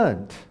have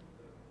learned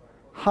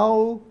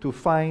how to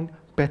find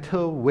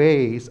better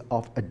ways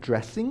of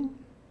addressing,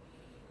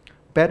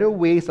 better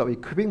ways of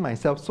equipping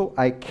myself so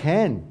I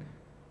can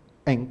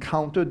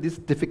encounter these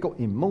difficult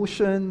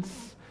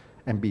emotions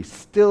and be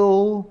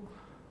still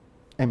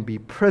and be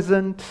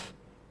present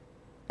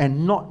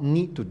and not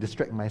need to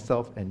distract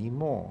myself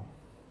anymore.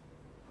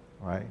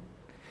 Right?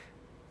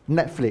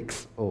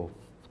 Netflix, oh,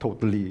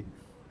 totally.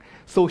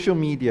 Social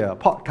media,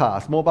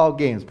 podcasts, mobile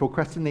games,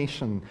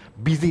 procrastination,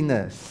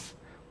 busyness.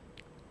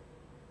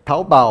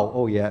 Taobao,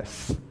 oh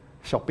yes.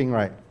 Shopping,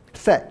 right?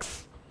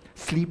 Sex,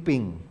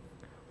 sleeping,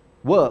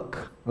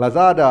 work,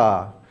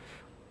 Lazada,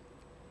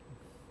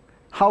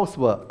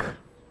 housework.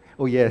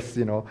 Oh yes,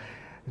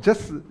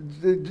 just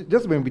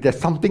when there's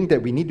something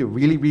that we need to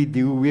really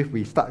deal with,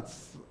 we start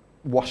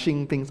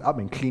washing things up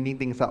and cleaning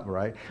things up,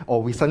 right?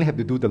 Or we suddenly have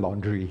to do the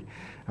laundry.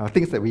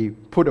 Things that we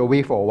put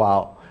away for a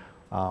while.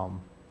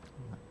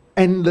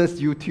 Endless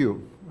YouTube,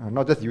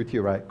 not just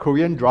YouTube, right?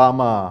 Korean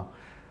drama,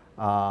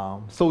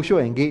 social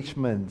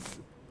engagements,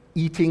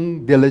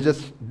 eating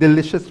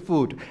delicious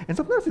food. And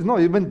sometimes it's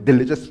not even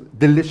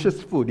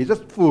delicious food, it's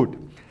just food.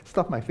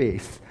 Stuff my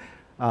face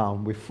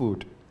with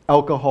food.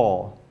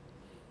 Alcohol,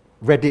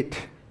 Reddit,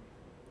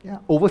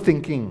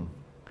 overthinking.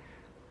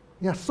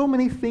 So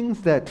many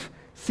things that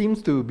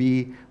seems to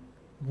be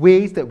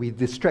ways that we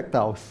distract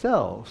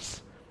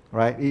ourselves,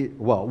 right?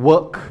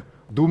 Work,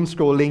 doom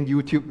scrolling,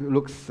 YouTube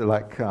looks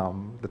like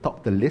the top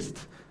of the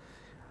list.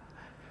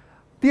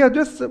 There are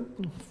just a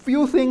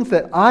few things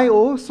that I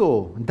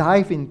also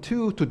dive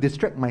into to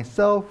distract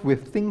myself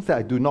with things that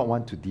I do not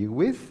want to deal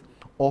with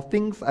or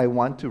things I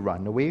want to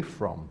run away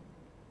from.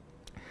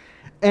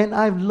 And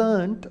I've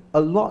learned a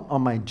lot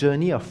on my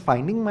journey of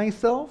finding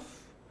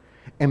myself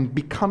and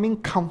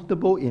becoming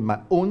comfortable in my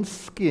own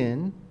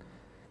skin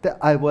that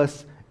I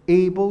was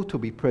able to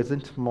be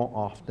present more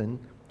often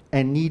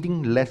and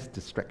needing less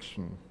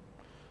distraction.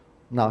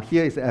 Now,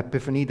 here is an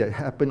epiphany that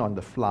happened on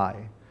the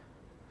fly.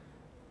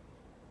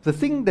 The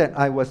thing that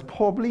I was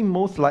probably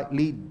most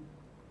likely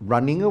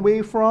running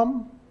away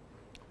from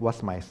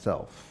was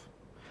myself.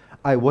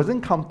 I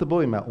wasn't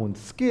comfortable in my own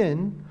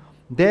skin,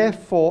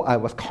 therefore I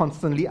was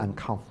constantly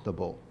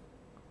uncomfortable.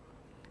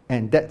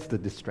 And that's the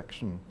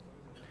distraction.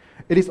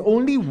 It is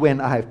only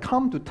when I have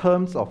come to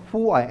terms of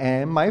who I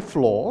am, my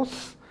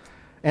flaws,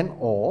 and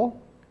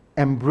all,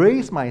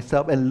 embrace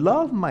myself and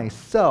love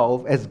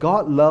myself as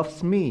God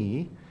loves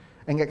me,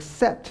 and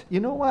accept, you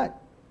know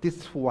what, this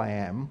is who I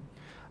am,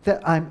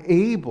 that I'm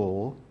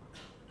able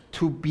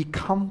to be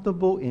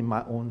comfortable in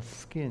my own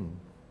skin.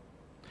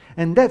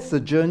 And that's the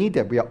journey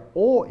that we are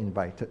all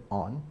invited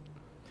on.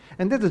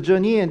 And that's the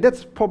journey, and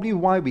that's probably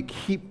why we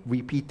keep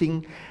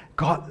repeating,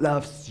 God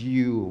loves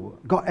you,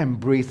 God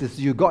embraces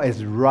you, God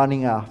is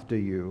running after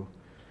you.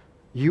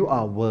 You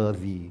are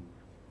worthy.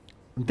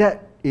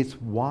 That is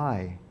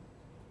why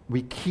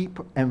we keep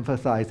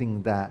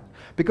emphasizing that,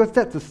 because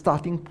that's the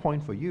starting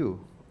point for you.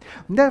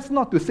 That's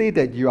not to say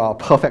that you are a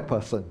perfect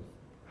person.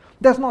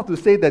 That's not to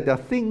say that there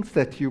are things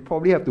that you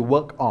probably have to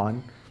work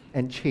on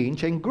and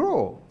change and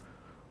grow.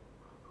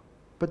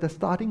 But the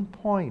starting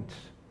point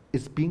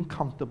is being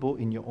comfortable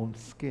in your own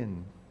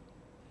skin.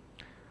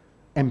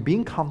 And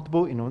being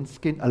comfortable in your own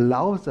skin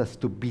allows us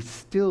to be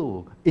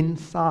still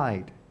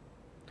inside.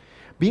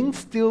 Being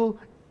still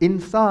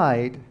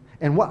inside,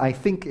 and what I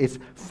think is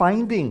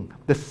finding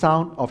the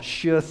sound of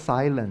sheer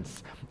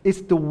silence,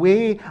 is the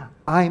way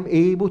I'm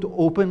able to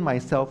open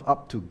myself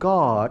up to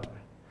God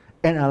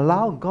and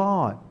allow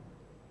God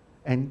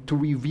and to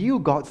reveal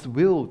God's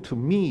will to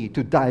me,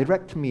 to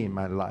direct me in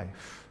my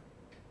life.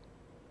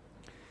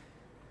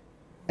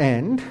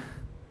 And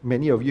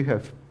many of you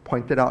have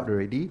pointed out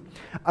already,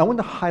 I want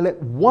to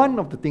highlight one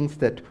of the things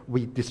that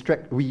we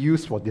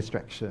use for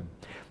distraction.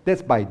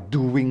 That's by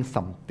doing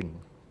something,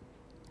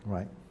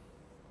 right?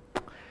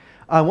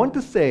 I want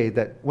to say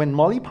that when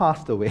Molly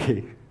passed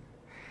away,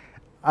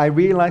 I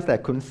realized that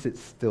I couldn't sit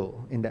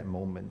still in that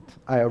moment.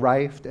 I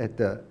arrived at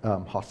the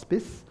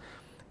hospice,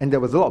 and there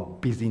was a lot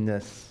of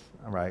busyness,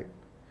 right?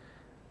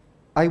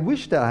 I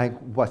wish that I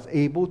was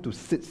able to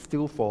sit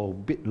still for a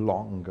bit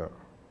longer.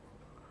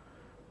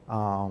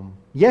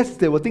 Yes,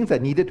 there were things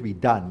that needed to be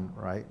done,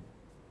 right?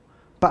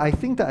 But I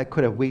think that I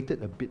could have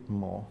waited a bit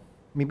more,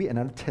 maybe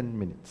another 10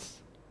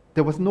 minutes.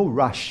 There was no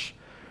rush.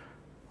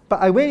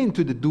 But I went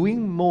into the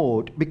doing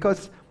mode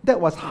because that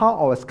was how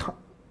I was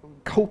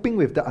coping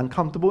with the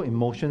uncomfortable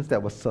emotions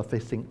that were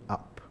surfacing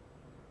up.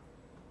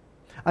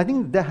 I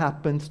think that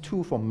happens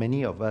too for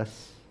many of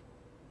us.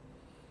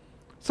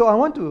 So I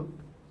want to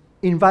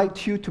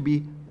invite you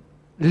to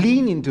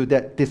lean into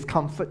that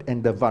discomfort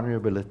and the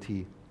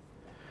vulnerability.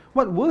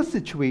 What were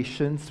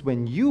situations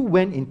when you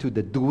went into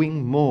the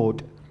doing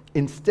mode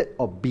instead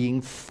of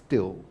being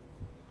still?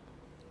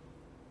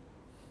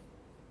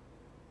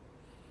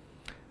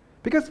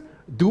 Because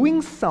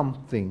doing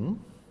something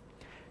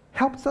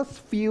helps us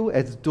feel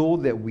as though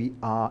that we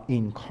are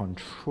in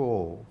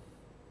control.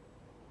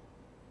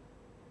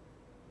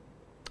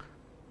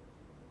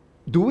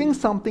 Doing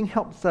something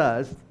helps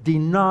us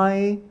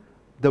deny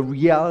the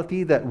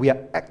reality that we are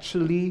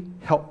actually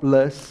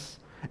helpless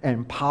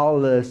and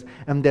powerless,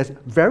 and there's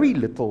very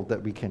little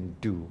that we can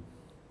do.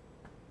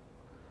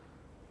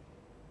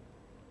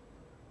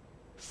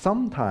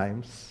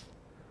 Sometimes,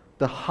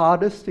 the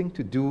hardest thing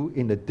to do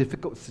in a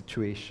difficult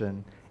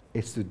situation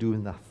is to do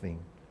nothing.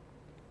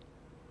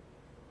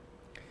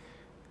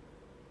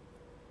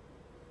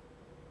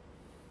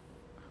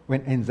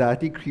 When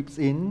anxiety creeps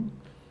in,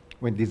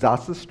 when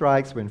disaster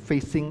strikes, when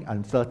facing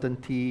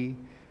uncertainty,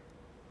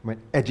 when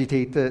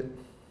agitated,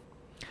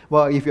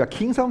 well, if you're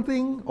king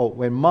something, or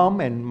when my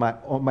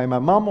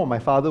mom or my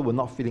father were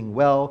not feeling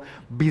well,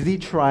 busy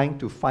trying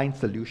to find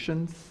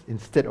solutions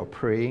instead of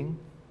praying,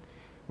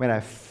 when I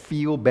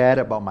feel bad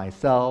about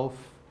myself,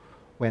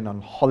 when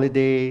on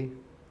holiday,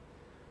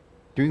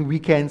 during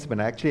weekends when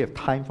I actually have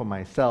time for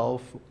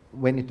myself,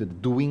 went into the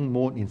doing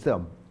mode instead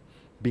of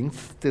being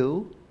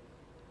still,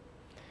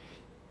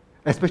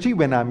 especially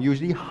when I'm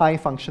usually high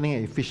functioning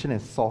and efficient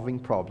at solving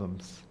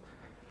problems.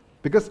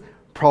 Because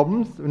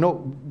problems,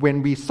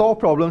 when we solve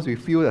problems, we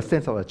feel a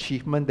sense of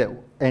achievement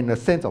and a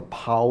sense of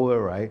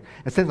power, right?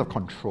 A sense of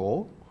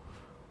control.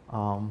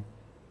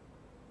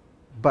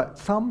 But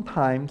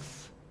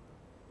sometimes,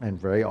 and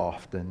very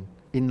often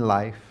in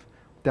life,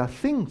 there are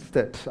things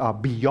that are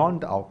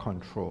beyond our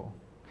control.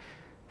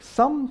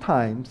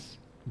 Sometimes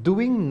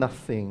doing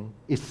nothing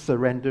is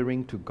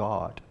surrendering to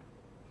God.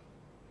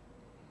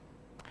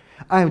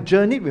 I have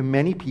journeyed with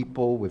many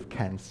people with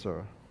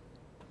cancer.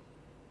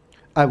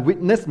 I've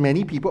witnessed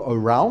many people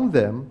around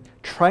them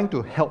trying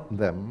to help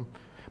them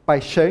by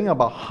sharing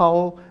about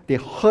how they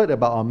heard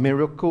about a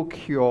miracle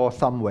cure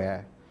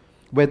somewhere,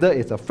 whether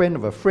it's a friend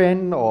of a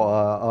friend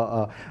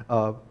or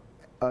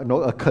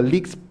a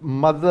colleague's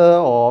mother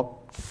or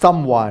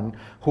someone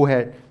who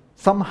had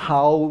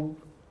somehow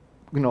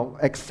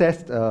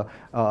accessed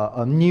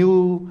a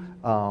new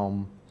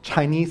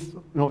Chinese,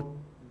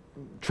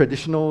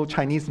 traditional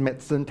Chinese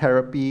medicine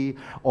therapy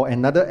or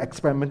another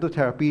experimental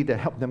therapy that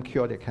helped them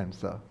cure their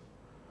cancer.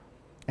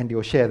 And they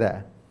will share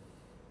that.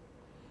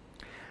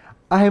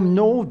 I have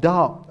no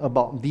doubt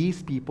about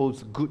these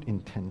people's good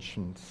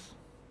intentions.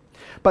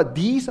 But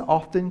these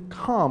often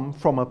come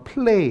from a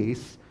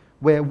place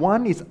where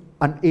one is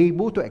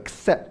unable to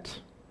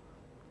accept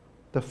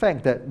the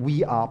fact that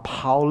we are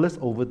powerless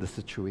over the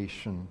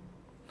situation.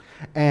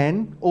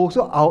 And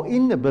also our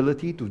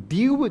inability to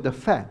deal with the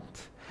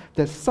fact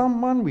that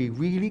someone we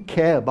really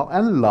care about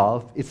and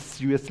love is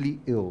seriously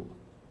ill.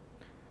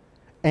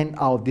 And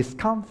our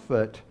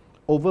discomfort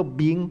over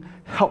being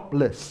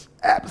helpless,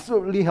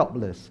 absolutely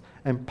helpless,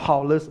 and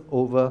powerless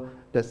over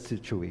that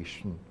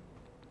situation.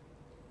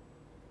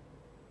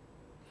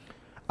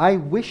 I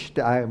wish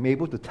that I am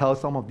able to tell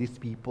some of these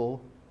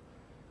people,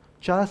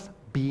 just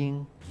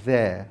being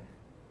there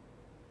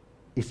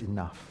is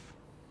enough.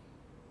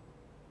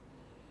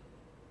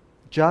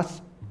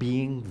 Just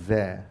being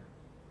there,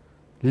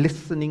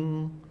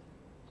 listening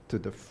to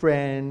the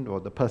friend or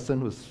the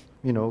person who's,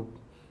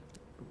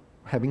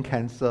 having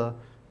cancer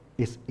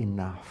is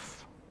enough.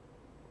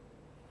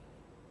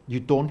 You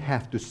don't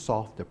have to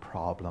solve the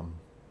problem.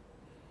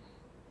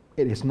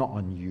 It is not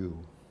on you.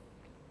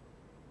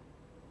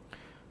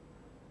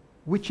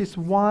 Which is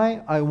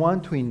why I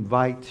want to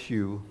invite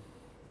you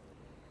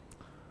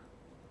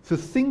to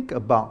think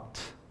about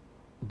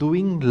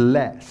doing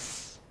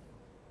less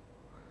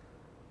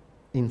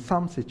in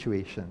some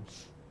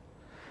situations,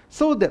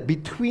 so that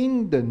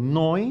between the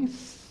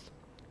noise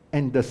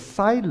and the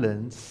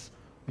silence,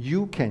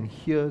 you can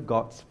hear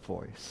God's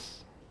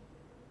voice.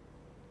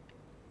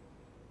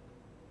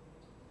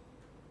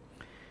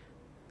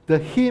 The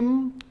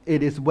hymn,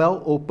 It Is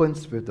Well,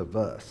 opens with the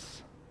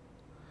verse,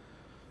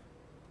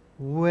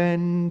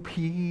 when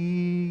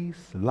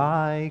peace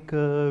like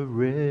a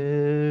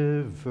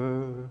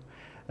river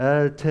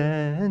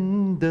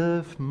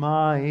attendeth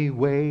my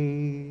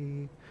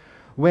way,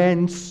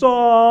 when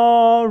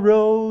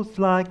sorrows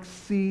like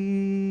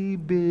sea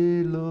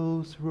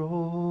billows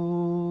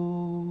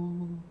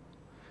roll,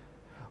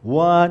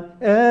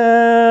 whatever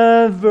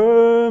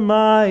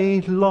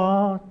my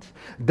lot,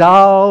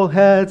 thou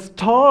hast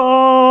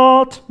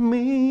taught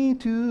me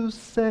to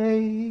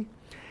say,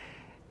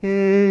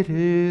 it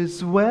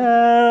is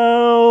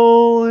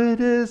well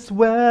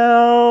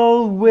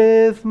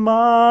with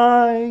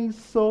my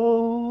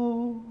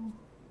soul.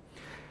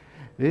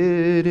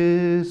 It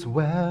is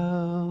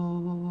well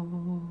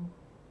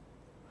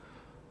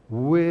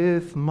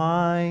with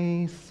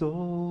my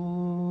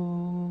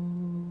soul.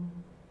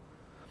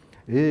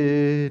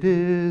 It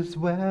is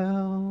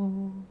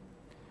well.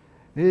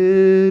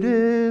 It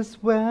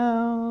is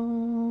well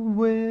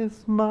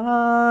with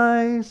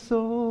my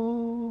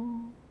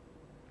soul.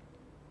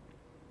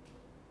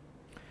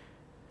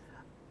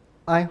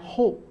 I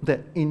hope that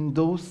in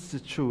those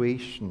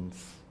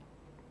situations,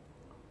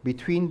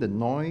 between the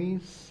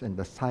noise and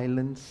the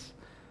silence,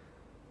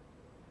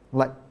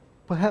 like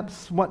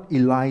perhaps what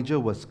Elijah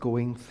was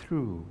going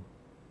through,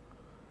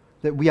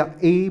 that we are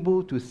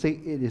able to say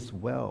it is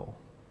well.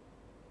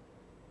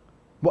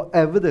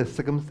 Whatever the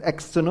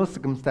external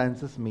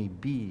circumstances may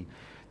be,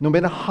 no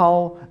matter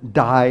how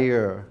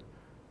dire,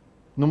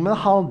 no matter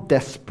how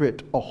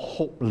desperate or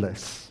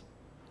hopeless,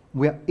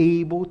 we are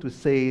able to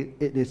say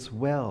it is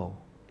well.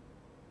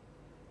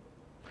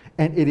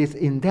 And it is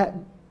in that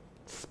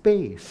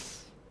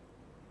space,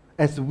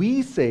 as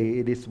we say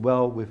it is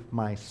well with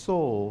my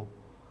soul,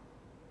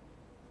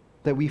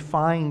 that we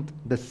find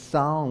the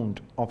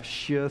sound of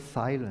sheer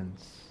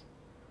silence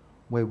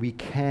where we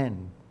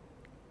can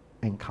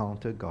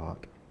encounter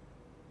God.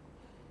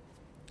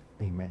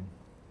 Amen.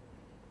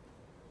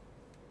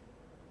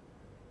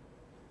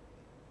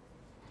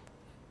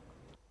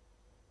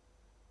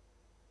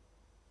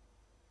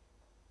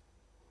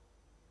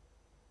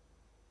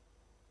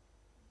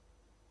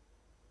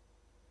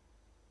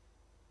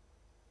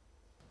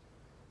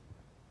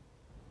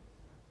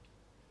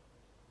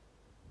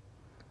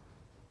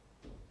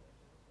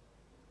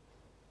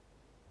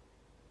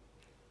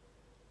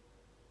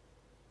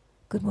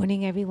 Good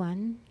morning,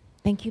 everyone.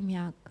 Thank you,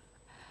 Myak.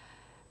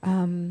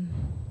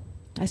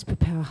 Let's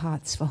prepare our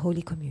hearts for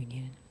Holy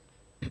Communion.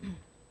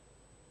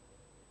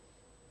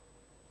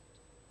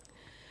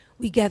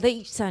 We gather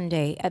each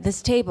Sunday at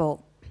this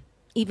table.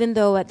 Even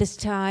though at this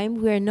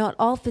time we are not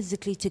all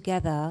physically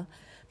together,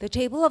 the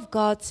table of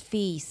God's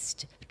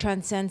feast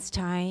transcends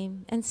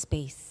time and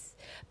space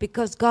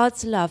because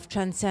God's love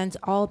transcends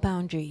all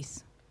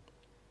boundaries.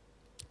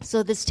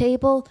 So this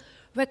table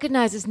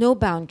recognizes no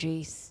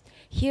boundaries.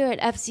 Here at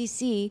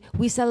FCC,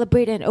 we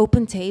celebrate an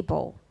open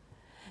table.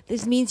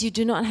 This means you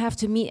do not have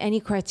to meet any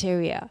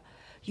criteria.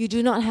 You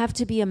do not have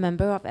to be a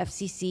member of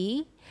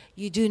FCC.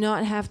 You do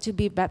not have to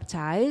be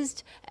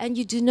baptized. And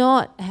you do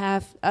not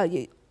have,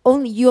 you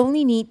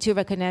only need to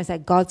recognize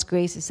that God's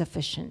grace is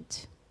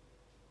sufficient.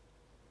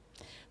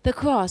 The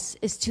cross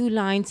is two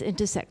lines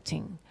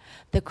intersecting.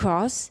 The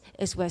cross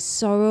is where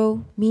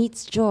sorrow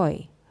meets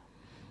joy,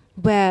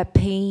 where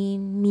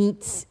pain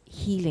meets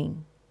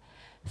healing,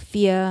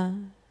 fear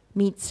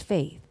meets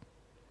faith,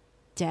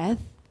 death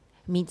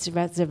meets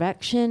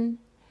resurrection,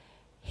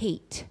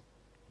 hate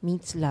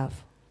meets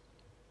love.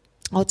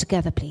 All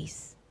together,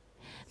 please.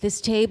 This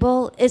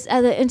table is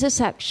at the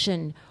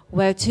intersection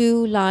where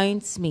two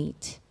lines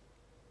meet.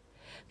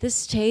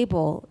 This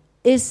table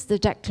is the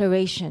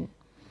declaration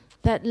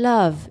that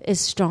love is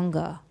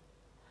stronger.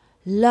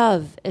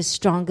 Love is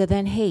stronger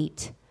than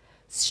hate,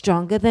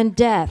 stronger than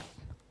death.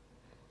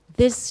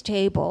 This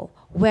table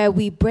where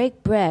we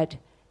break bread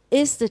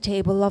is the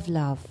table of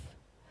love,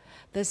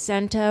 the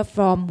center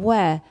from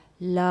where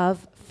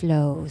love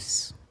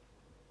flows.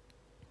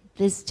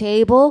 This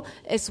table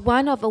is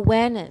one of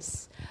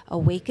awareness,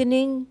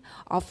 awakening,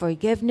 of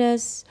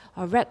forgiveness,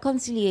 of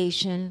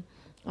reconciliation,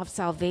 of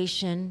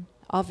salvation,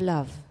 of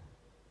love.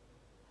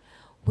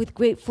 With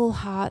grateful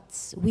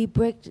hearts, we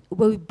break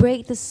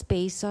the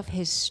space of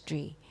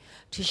history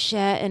to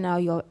share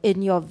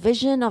in your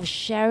vision of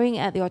sharing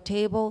at your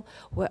table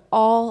where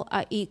all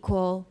are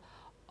equal,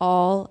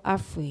 all are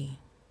free.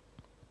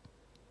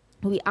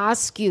 We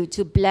ask you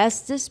to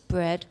bless this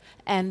bread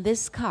and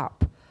this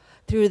cup.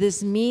 Through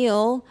this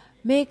meal,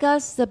 make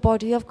us the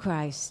body of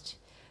Christ,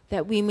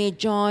 that we may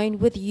join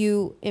with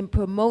you in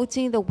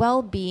promoting the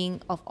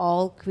well-being of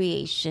all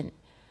creation.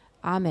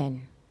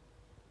 Amen.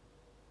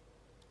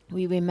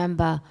 We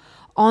remember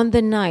on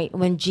the night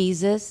when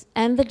Jesus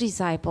and the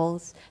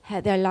disciples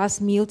had their last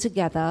meal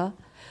together,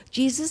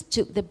 Jesus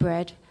took the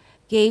bread,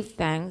 gave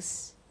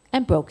thanks,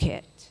 and broke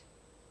it.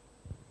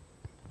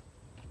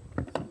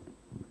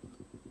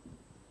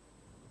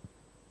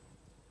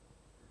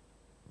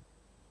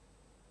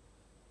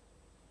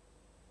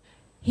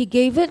 He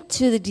gave it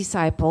to the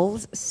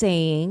disciples,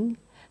 saying,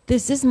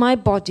 "This is my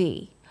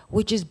body,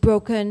 which is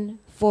broken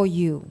for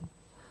you.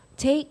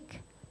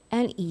 Take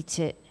and eat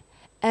it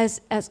as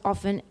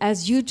often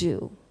as you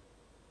do.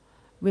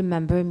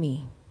 Remember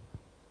me."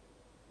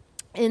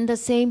 In the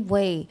same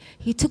way,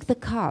 he took the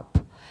cup,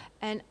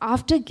 and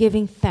after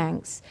giving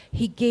thanks,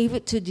 he gave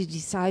it to the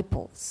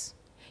disciples.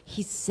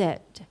 He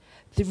said,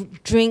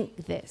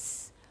 "Drink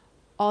this,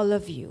 all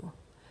of you.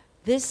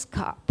 This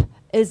cup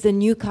is the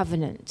new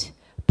covenant,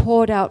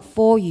 poured out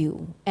for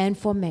you and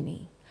for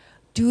many.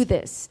 Do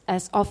this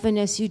as often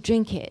as you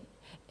drink it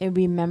in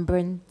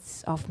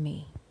remembrance of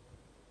me."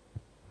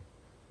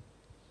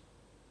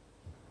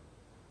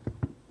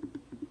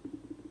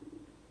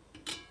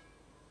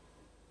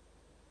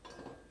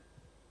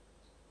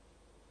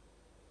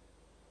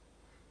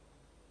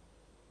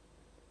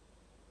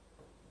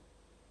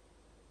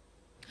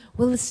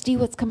 Will the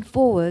stewards come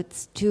forward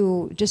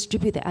to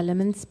distribute the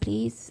elements,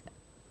 please?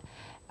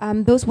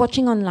 Those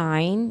watching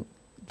online,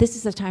 this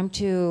is the time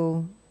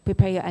to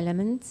prepare your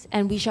elements,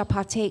 and we shall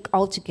partake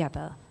all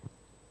together.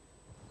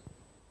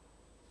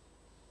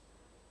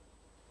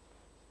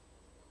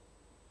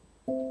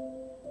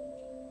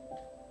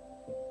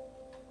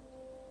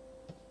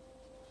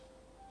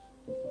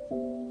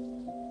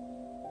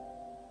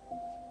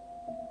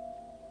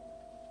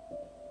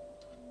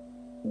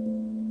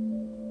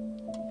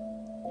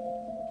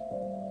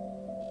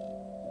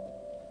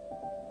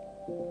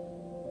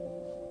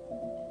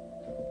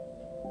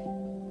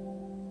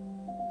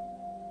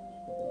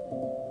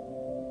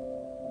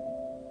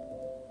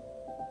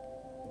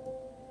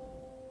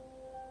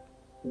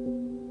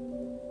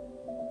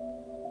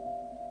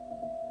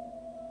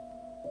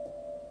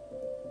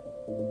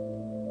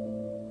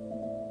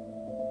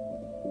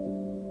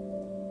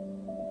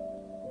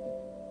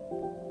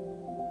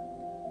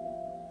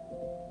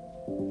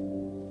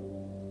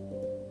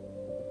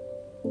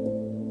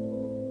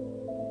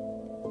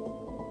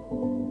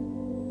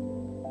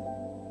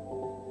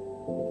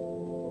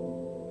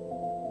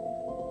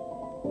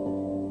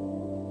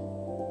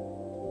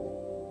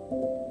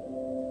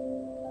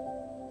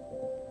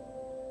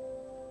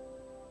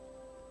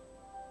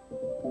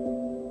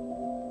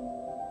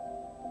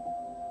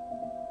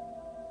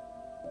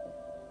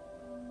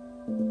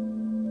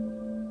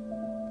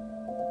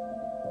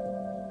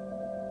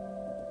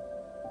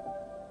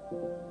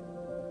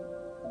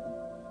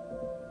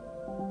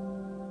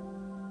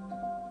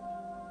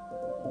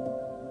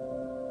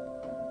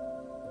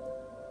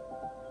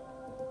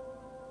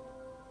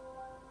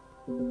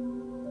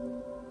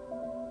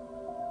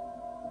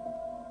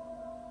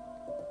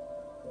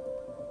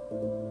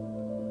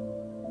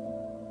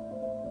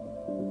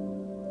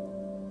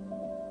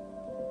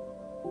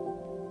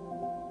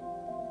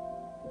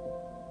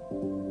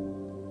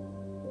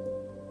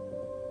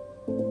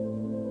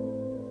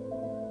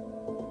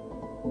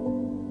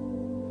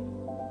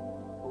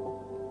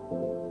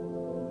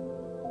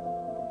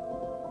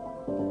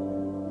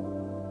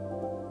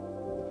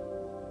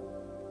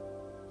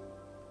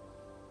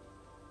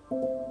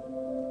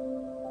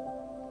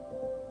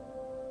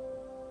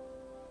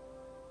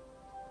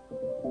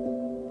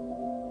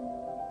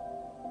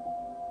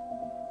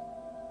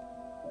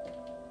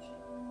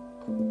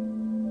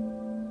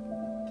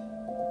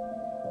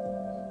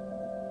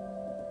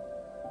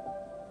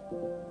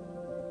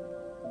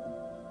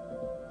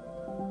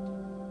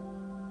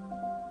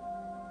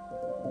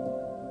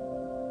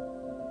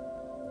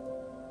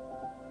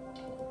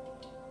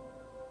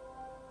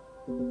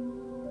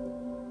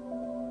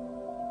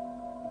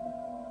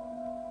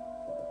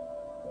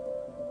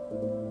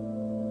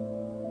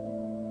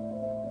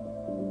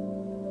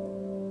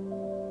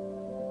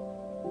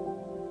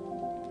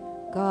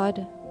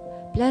 God,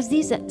 bless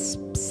these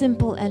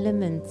simple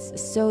elements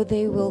so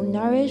they will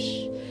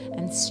nourish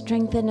and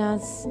strengthen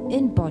us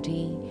in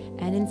body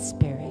and in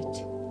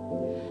spirit.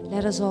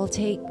 Let us all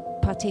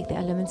partake the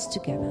elements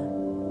together.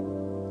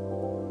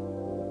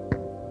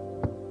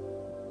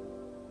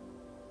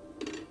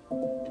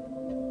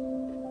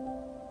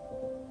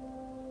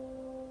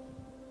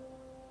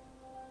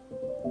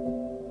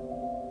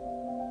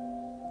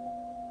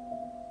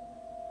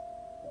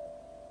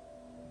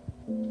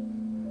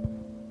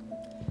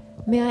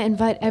 May I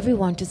invite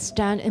everyone to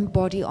stand in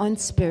body or in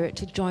spirit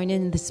to join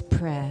in this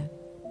prayer.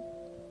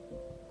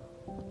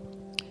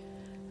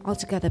 All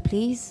together,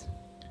 please.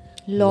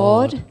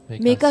 Lord,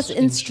 make us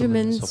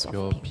instruments of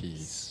your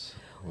peace.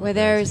 Where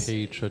there is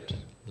hatred,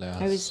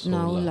 there is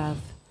no love.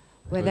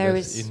 Where there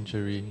is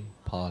injury,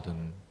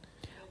 pardon.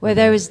 Where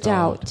there is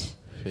doubt,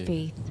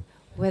 faith.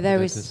 Where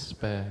there is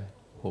despair,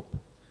 hope.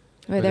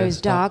 Where there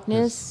is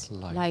darkness,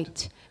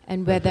 light.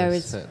 And where there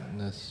is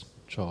sadness,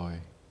 joy.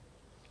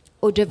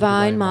 O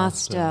Divine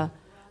Master,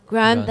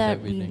 grant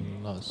that we may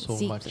not so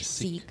much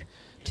seek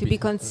to be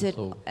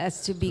considered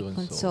as to be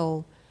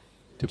consoled,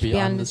 to be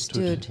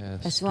understood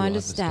as to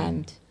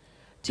understand,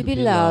 to be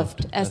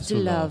loved as to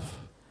love.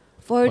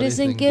 For it is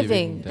in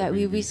giving that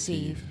we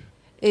receive,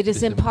 it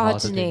is in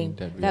pardoning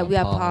that we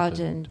are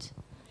pardoned,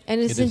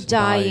 and it is in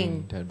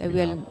dying that we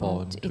are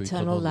born to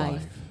eternal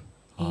life.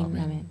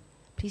 Amen.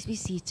 Please be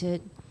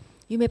seated.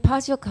 You may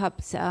pass your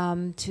cups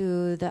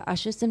to the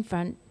ushers in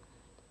front.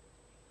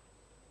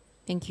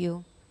 Thank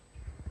you.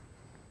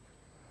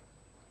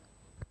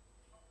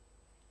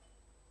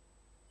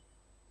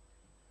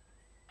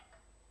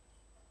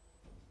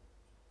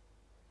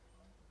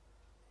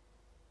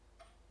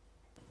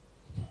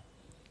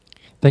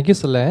 Thank you,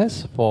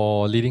 Celeste,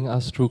 for leading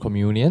us through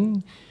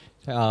communion.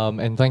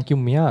 And thank you,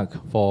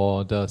 Miak,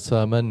 for the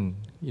sermon,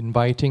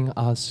 inviting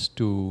us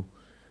to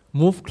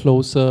move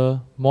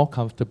closer, more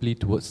comfortably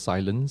towards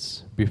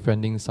silence,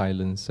 befriending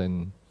silence,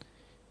 and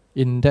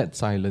in that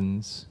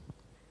silence,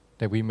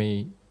 that we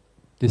may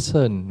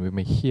discern, we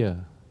may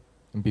hear,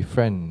 and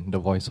befriend the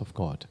voice of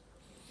God.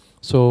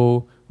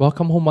 So,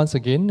 welcome home once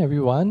again,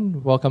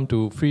 everyone. Welcome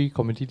to Free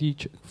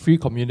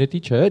Community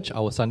Church,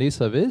 our Sunday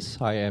service.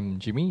 I am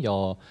Jimmy,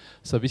 your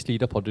service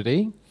leader for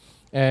today.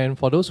 And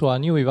for those who are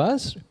new with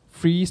us,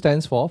 Free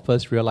stands for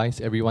First Realize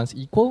Everyone's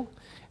Equal.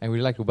 and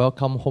we'd like to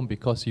welcome home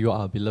because you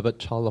are a beloved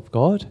child of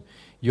God.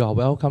 You are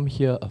welcome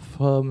here,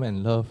 affirmed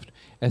and loved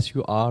as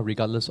you are,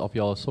 regardless of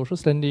your social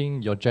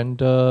standing, your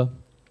gender,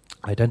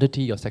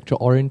 identity, your sexual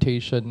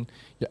orientation,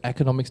 your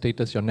economic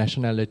status, your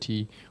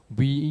nationality.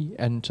 We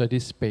enter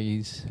this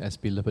space as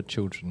beloved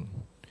children.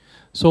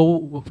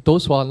 So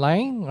those who are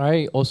online,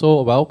 right,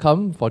 also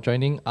welcome for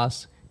joining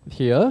us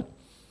here.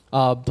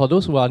 For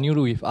those who are new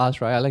with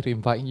us, right, I'd like to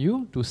invite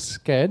you to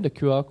scan the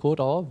QR code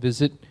or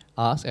visit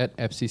us at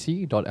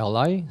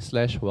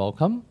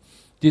fcc.li/welcome.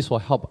 This will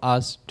help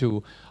us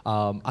to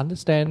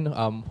understand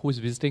who's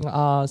visiting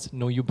us,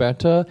 know you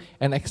better,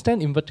 and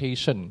extend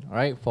invitation,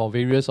 right, for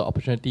various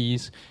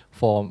opportunities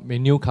for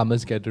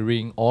newcomers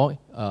gathering or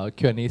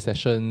Q&A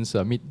sessions,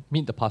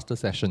 meet the pastor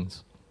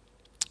sessions.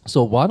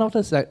 So one of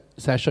the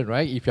session,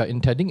 right, if you're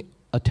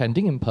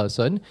attending in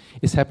person,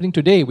 is happening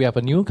today. We have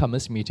a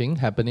newcomers meeting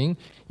happening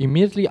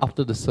immediately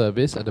after the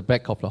service at the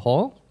back of the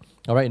hall,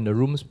 all right, in the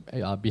rooms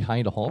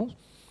behind the hall.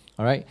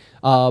 All right.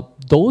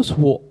 Those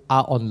who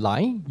are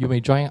online, you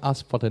may join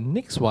us for the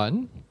next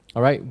one.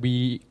 All right.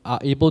 We are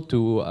able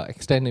to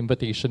extend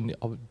invitation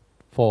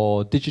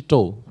for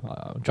digital,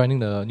 joining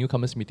the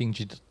newcomers meeting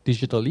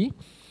digitally.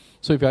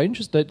 So if you are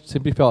interested,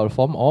 simply fill out a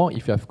form, or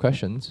if you have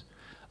questions,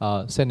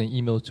 send an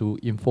email to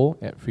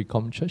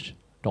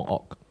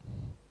info@freecomchurch.org.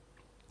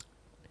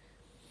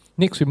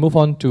 Next, we move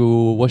on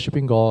to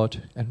worshiping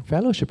God and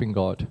fellowshipping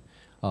God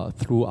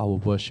through our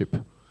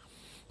worship.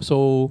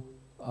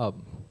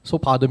 So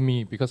pardon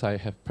me because I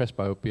have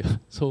presbyopia,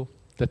 so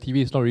the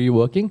TV is not really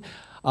working.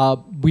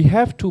 We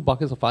have two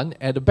buckets of fun.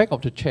 At the back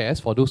of the chairs,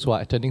 for those who are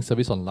attending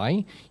service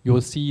online, you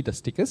will see the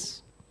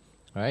stickers,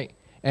 right?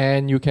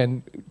 And you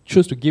can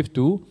choose to give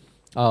to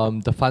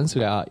the funds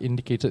that are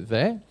indicated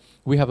there.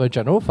 We have a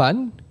general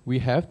fund. We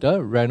have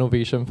the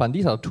renovation fund.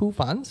 These are two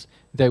funds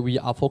that we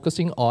are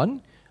focusing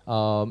on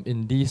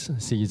in this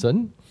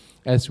season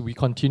as we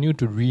continue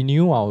to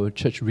renew our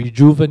church,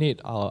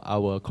 rejuvenate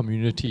our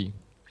community.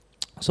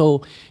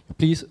 So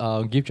please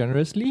give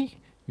generously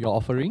your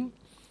offering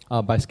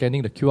by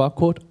scanning the QR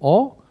code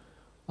or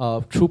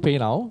through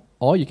PayNow,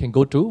 or you can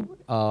go to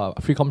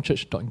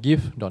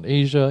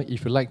freecomchurch.give.asia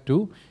if you like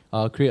to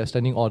create a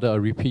standing order, a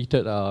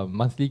repeated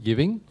monthly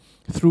giving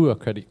through a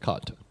credit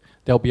card.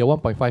 There will be a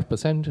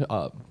 1.5%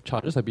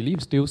 charges, I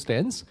believe, still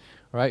stands,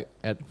 right,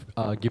 at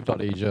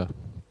give.asia.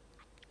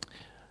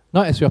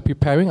 Now, as we are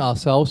preparing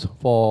ourselves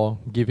for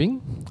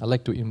giving, I'd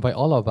like to invite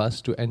all of us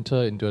to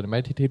enter into the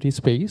meditative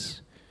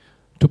space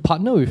to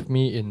partner with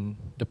me in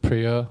the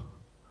prayer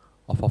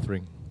of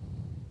offering.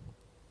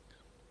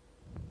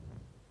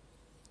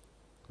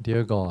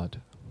 Dear God,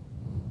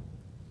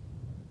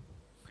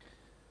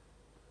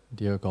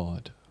 dear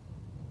God,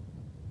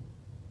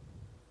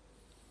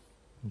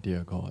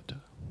 dear God,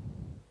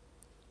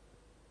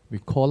 we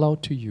call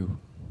out to you.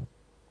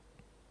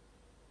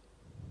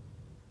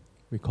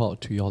 We call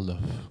out to your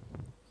love.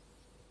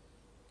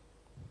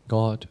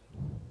 God,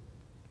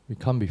 we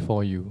come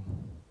before you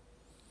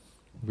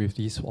with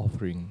this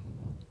offering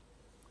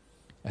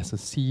as a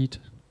seed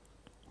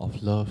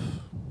of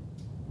love,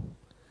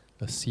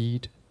 a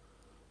seed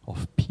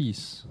of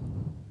peace,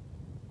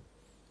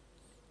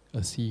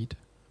 a seed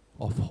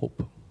of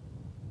hope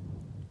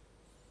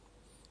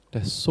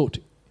that's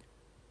sowed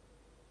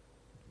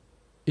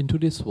into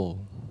this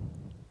world.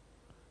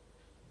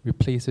 We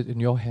place it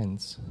in your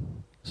hands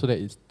so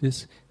that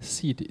this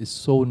seed is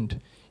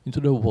sown into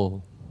the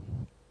world.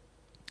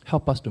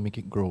 Help us to make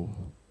it grow,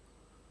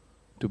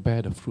 to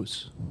bear the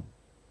fruits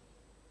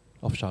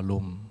of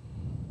shalom.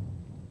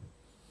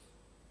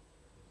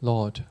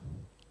 Lord,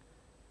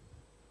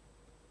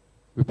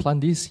 we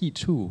plant this seed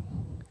too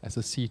as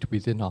a seed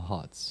within our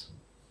hearts.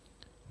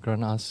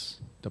 Grant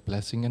us the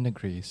blessing and the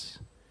grace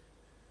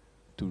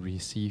to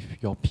receive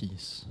your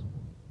peace.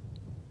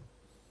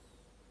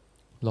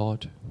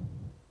 Lord,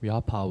 we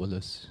are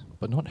powerless,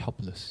 but not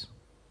helpless.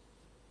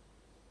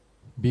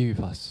 Be with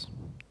us,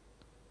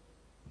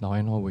 now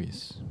and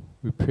always.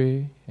 We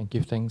pray and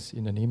give thanks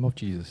in the name of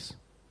Jesus.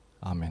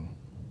 Amen.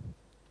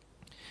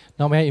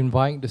 Now may I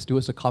invite the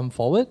stewards to come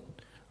forward.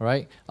 All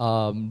right.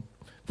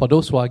 For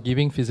those who are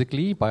giving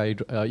physically,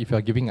 if you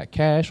are giving a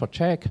cash or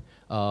check,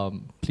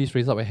 please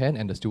raise up a hand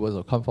and the stewards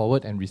will come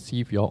forward and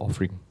receive your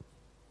offering.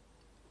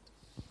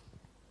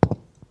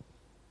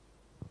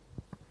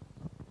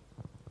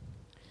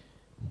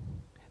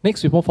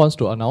 Next, we move on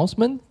to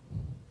announcement.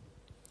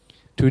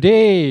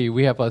 Today,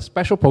 we have a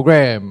special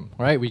program,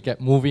 right? We get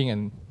moving,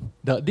 and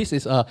this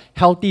is a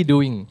healthy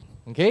doing,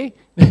 okay?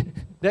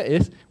 That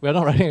is, we are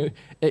not running.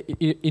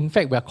 In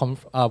fact, we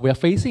are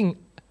facing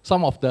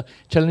some of the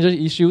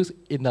challenging issues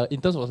in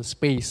terms of the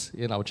space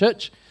in our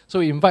church. So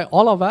we invite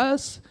all of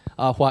us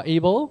who are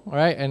able,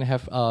 right, and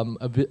have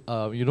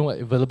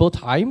available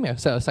time, have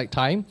set aside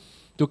time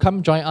to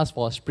come join us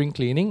for a spring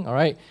cleaning, all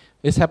right?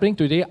 It's happening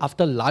today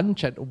after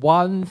lunch at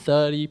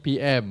 1:30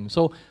 p.m.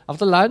 So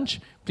after lunch,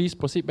 please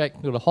proceed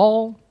back to the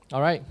hall, all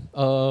right?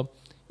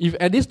 If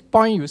at this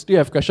point you still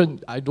have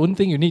questions, I don't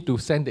think you need to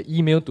send the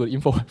email to the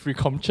info at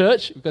Freecom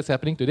Church because it's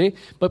happening today.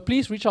 But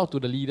please reach out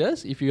to the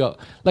leaders if you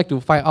like to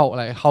find out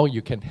like how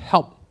you can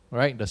help,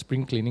 right, the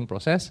spring cleaning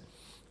process.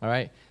 All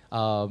right,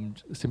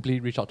 simply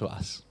reach out to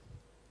us.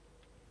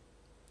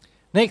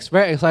 Next,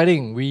 very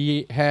exciting,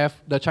 we have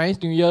the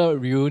Chinese New Year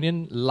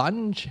reunion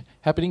lunch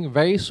happening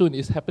very soon.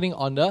 It's happening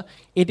on the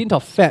 18th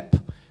of Feb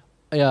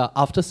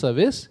after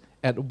service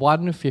at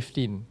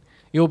 1:15.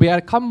 It will be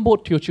at Kambo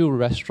Teochew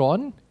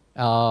Restaurant,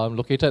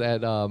 located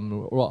at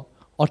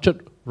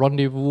Orchard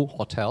Rendezvous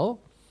Hotel.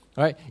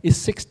 Right, it's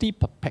 60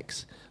 per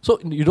pax. So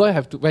you don't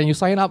have to, when you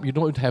sign up, you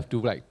don't have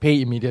to like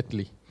pay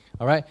immediately.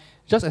 All right,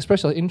 just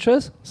express your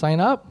interest, sign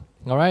up.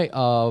 All right,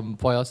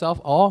 for yourself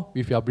or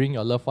if you are bringing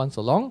your loved ones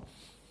along.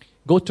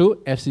 Go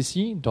to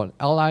fcc.li/CNY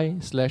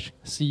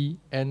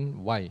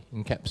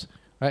in caps,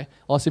 right?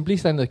 Or simply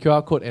send the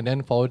QR code and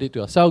then forward it to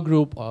your cell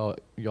group or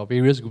your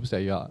various groups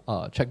that you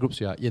are, chat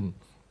groups you are in.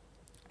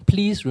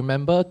 Please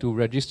remember to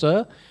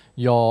register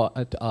your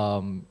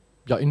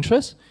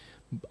interest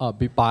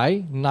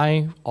by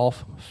 9th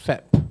of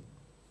Feb.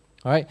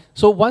 All right.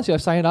 So once you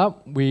have signed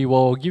up, we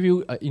will give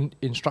you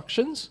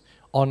instructions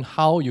on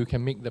how you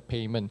can make the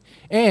payment.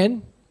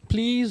 And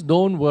please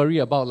don't worry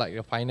about like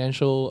your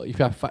financial, if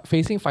you are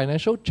facing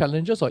financial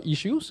challenges or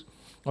issues,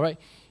 all right?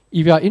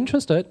 If you are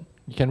interested,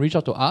 you can reach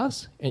out to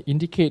us and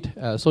indicate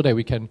so that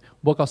we can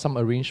work out some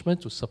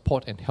arrangement to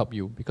support and help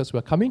you because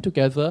we're coming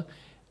together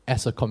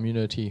as a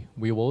community.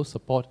 We will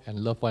support and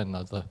love one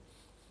another,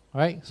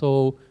 all right?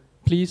 So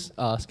please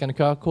scan the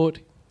QR code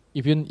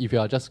even if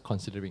you are just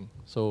considering.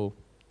 So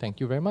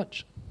thank you very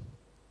much.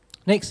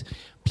 Next,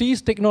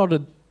 please take note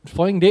of the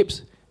following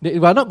dates. We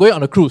are not going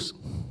on a cruise.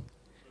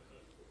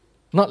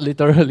 Not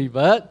literally,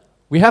 but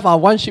we have our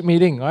one ship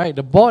meeting, right?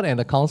 The board and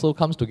the council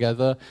comes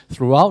together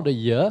throughout the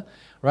year,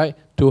 right?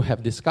 To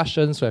have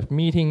discussions, to have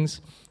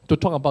meetings, to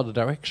talk about the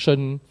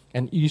direction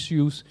and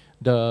issues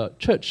the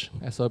church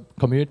as a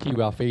community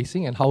we are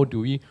facing and how do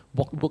we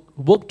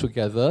work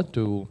together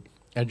to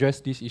address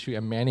this issue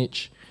and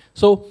manage.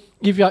 So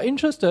if you are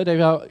interested,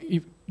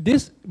 if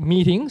these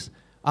meetings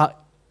are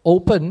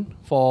open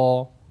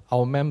for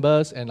our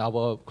members and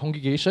our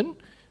congregation,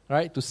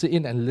 right, to sit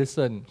in and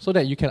listen so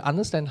that you can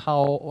understand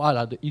what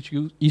are the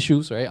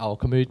issues, right, our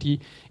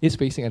community is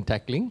facing and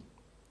tackling.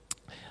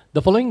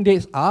 The following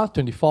dates are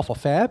 24th of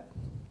Feb,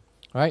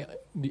 right,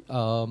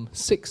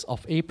 6th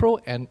of April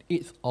and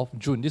 8th of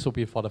June. This will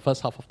be for the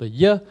first half of the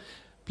year.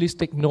 Please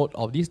take note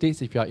of these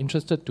dates if you are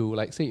interested to,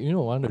 like, say,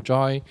 want to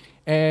join.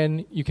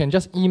 And you can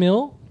just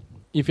email.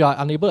 If you are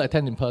unable to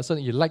attend in person,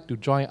 you'd like to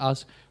join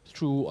us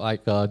through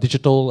like a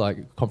digital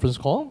conference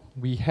call,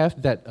 we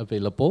have that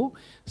available.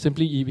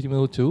 Simply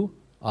email to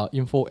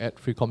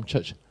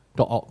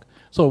info@freecomchurch.org.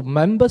 So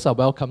members are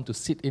welcome to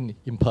sit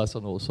in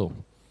person also.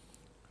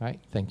 Right?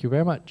 Thank you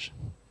very much.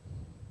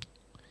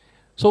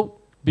 So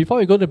before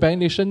we go to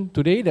benediction,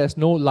 today there's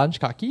no lunch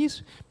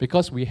kakis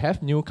because we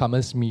have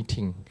newcomers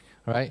meeting.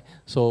 Right?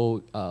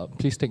 So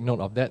please take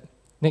note of that.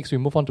 Next, we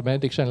move on to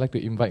benediction. I'd like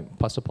to invite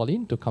Pastor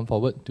Pauline to come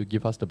forward to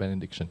give us the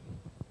benediction.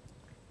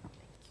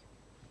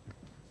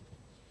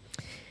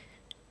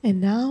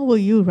 And now will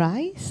you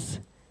rise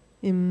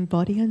in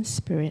body and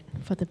spirit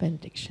for the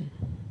benediction.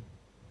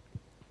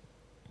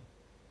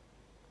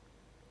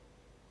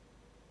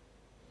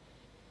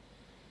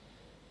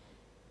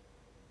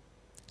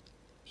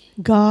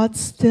 God,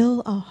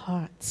 still our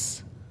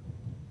hearts,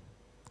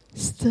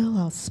 still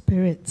our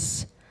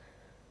spirits,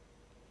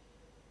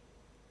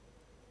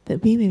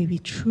 that we may be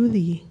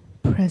truly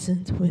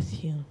present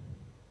with you.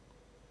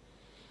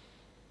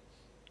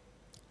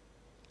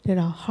 That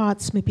our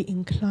hearts may be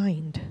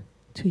inclined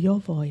to your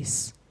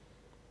voice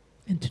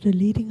and to the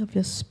leading of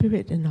your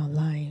Spirit in our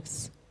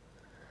lives,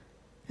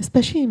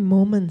 especially in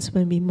moments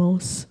when we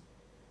most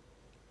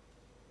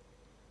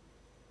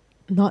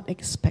not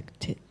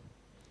expect it,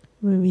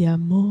 when we are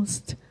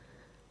most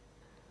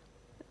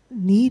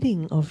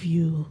needing of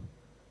you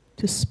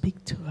to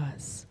speak to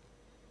us.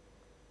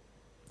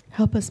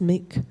 Help us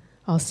make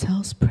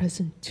ourselves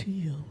present to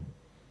you.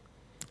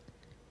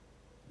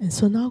 And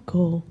so now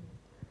go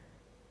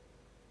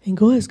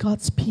as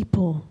God's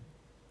people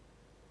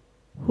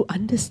who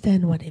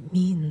understand what it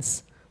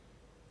means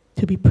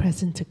to be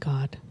present to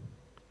God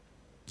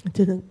and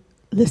to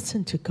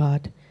listen to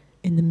God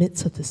in the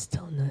midst of the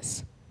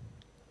stillness.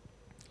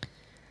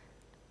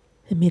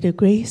 And may the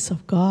grace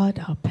of God,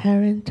 our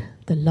parent,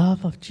 the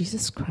love of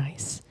Jesus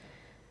Christ,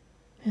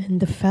 and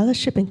the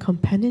fellowship and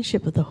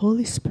companionship of the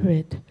Holy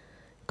Spirit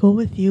go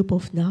with you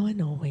both now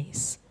and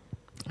always.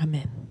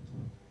 Amen.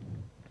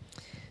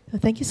 So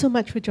thank you so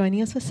much for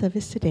joining us for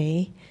service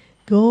today.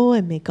 Go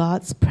and may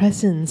God's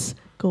presence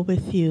go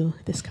with you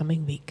this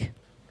coming week.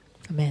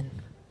 Amen.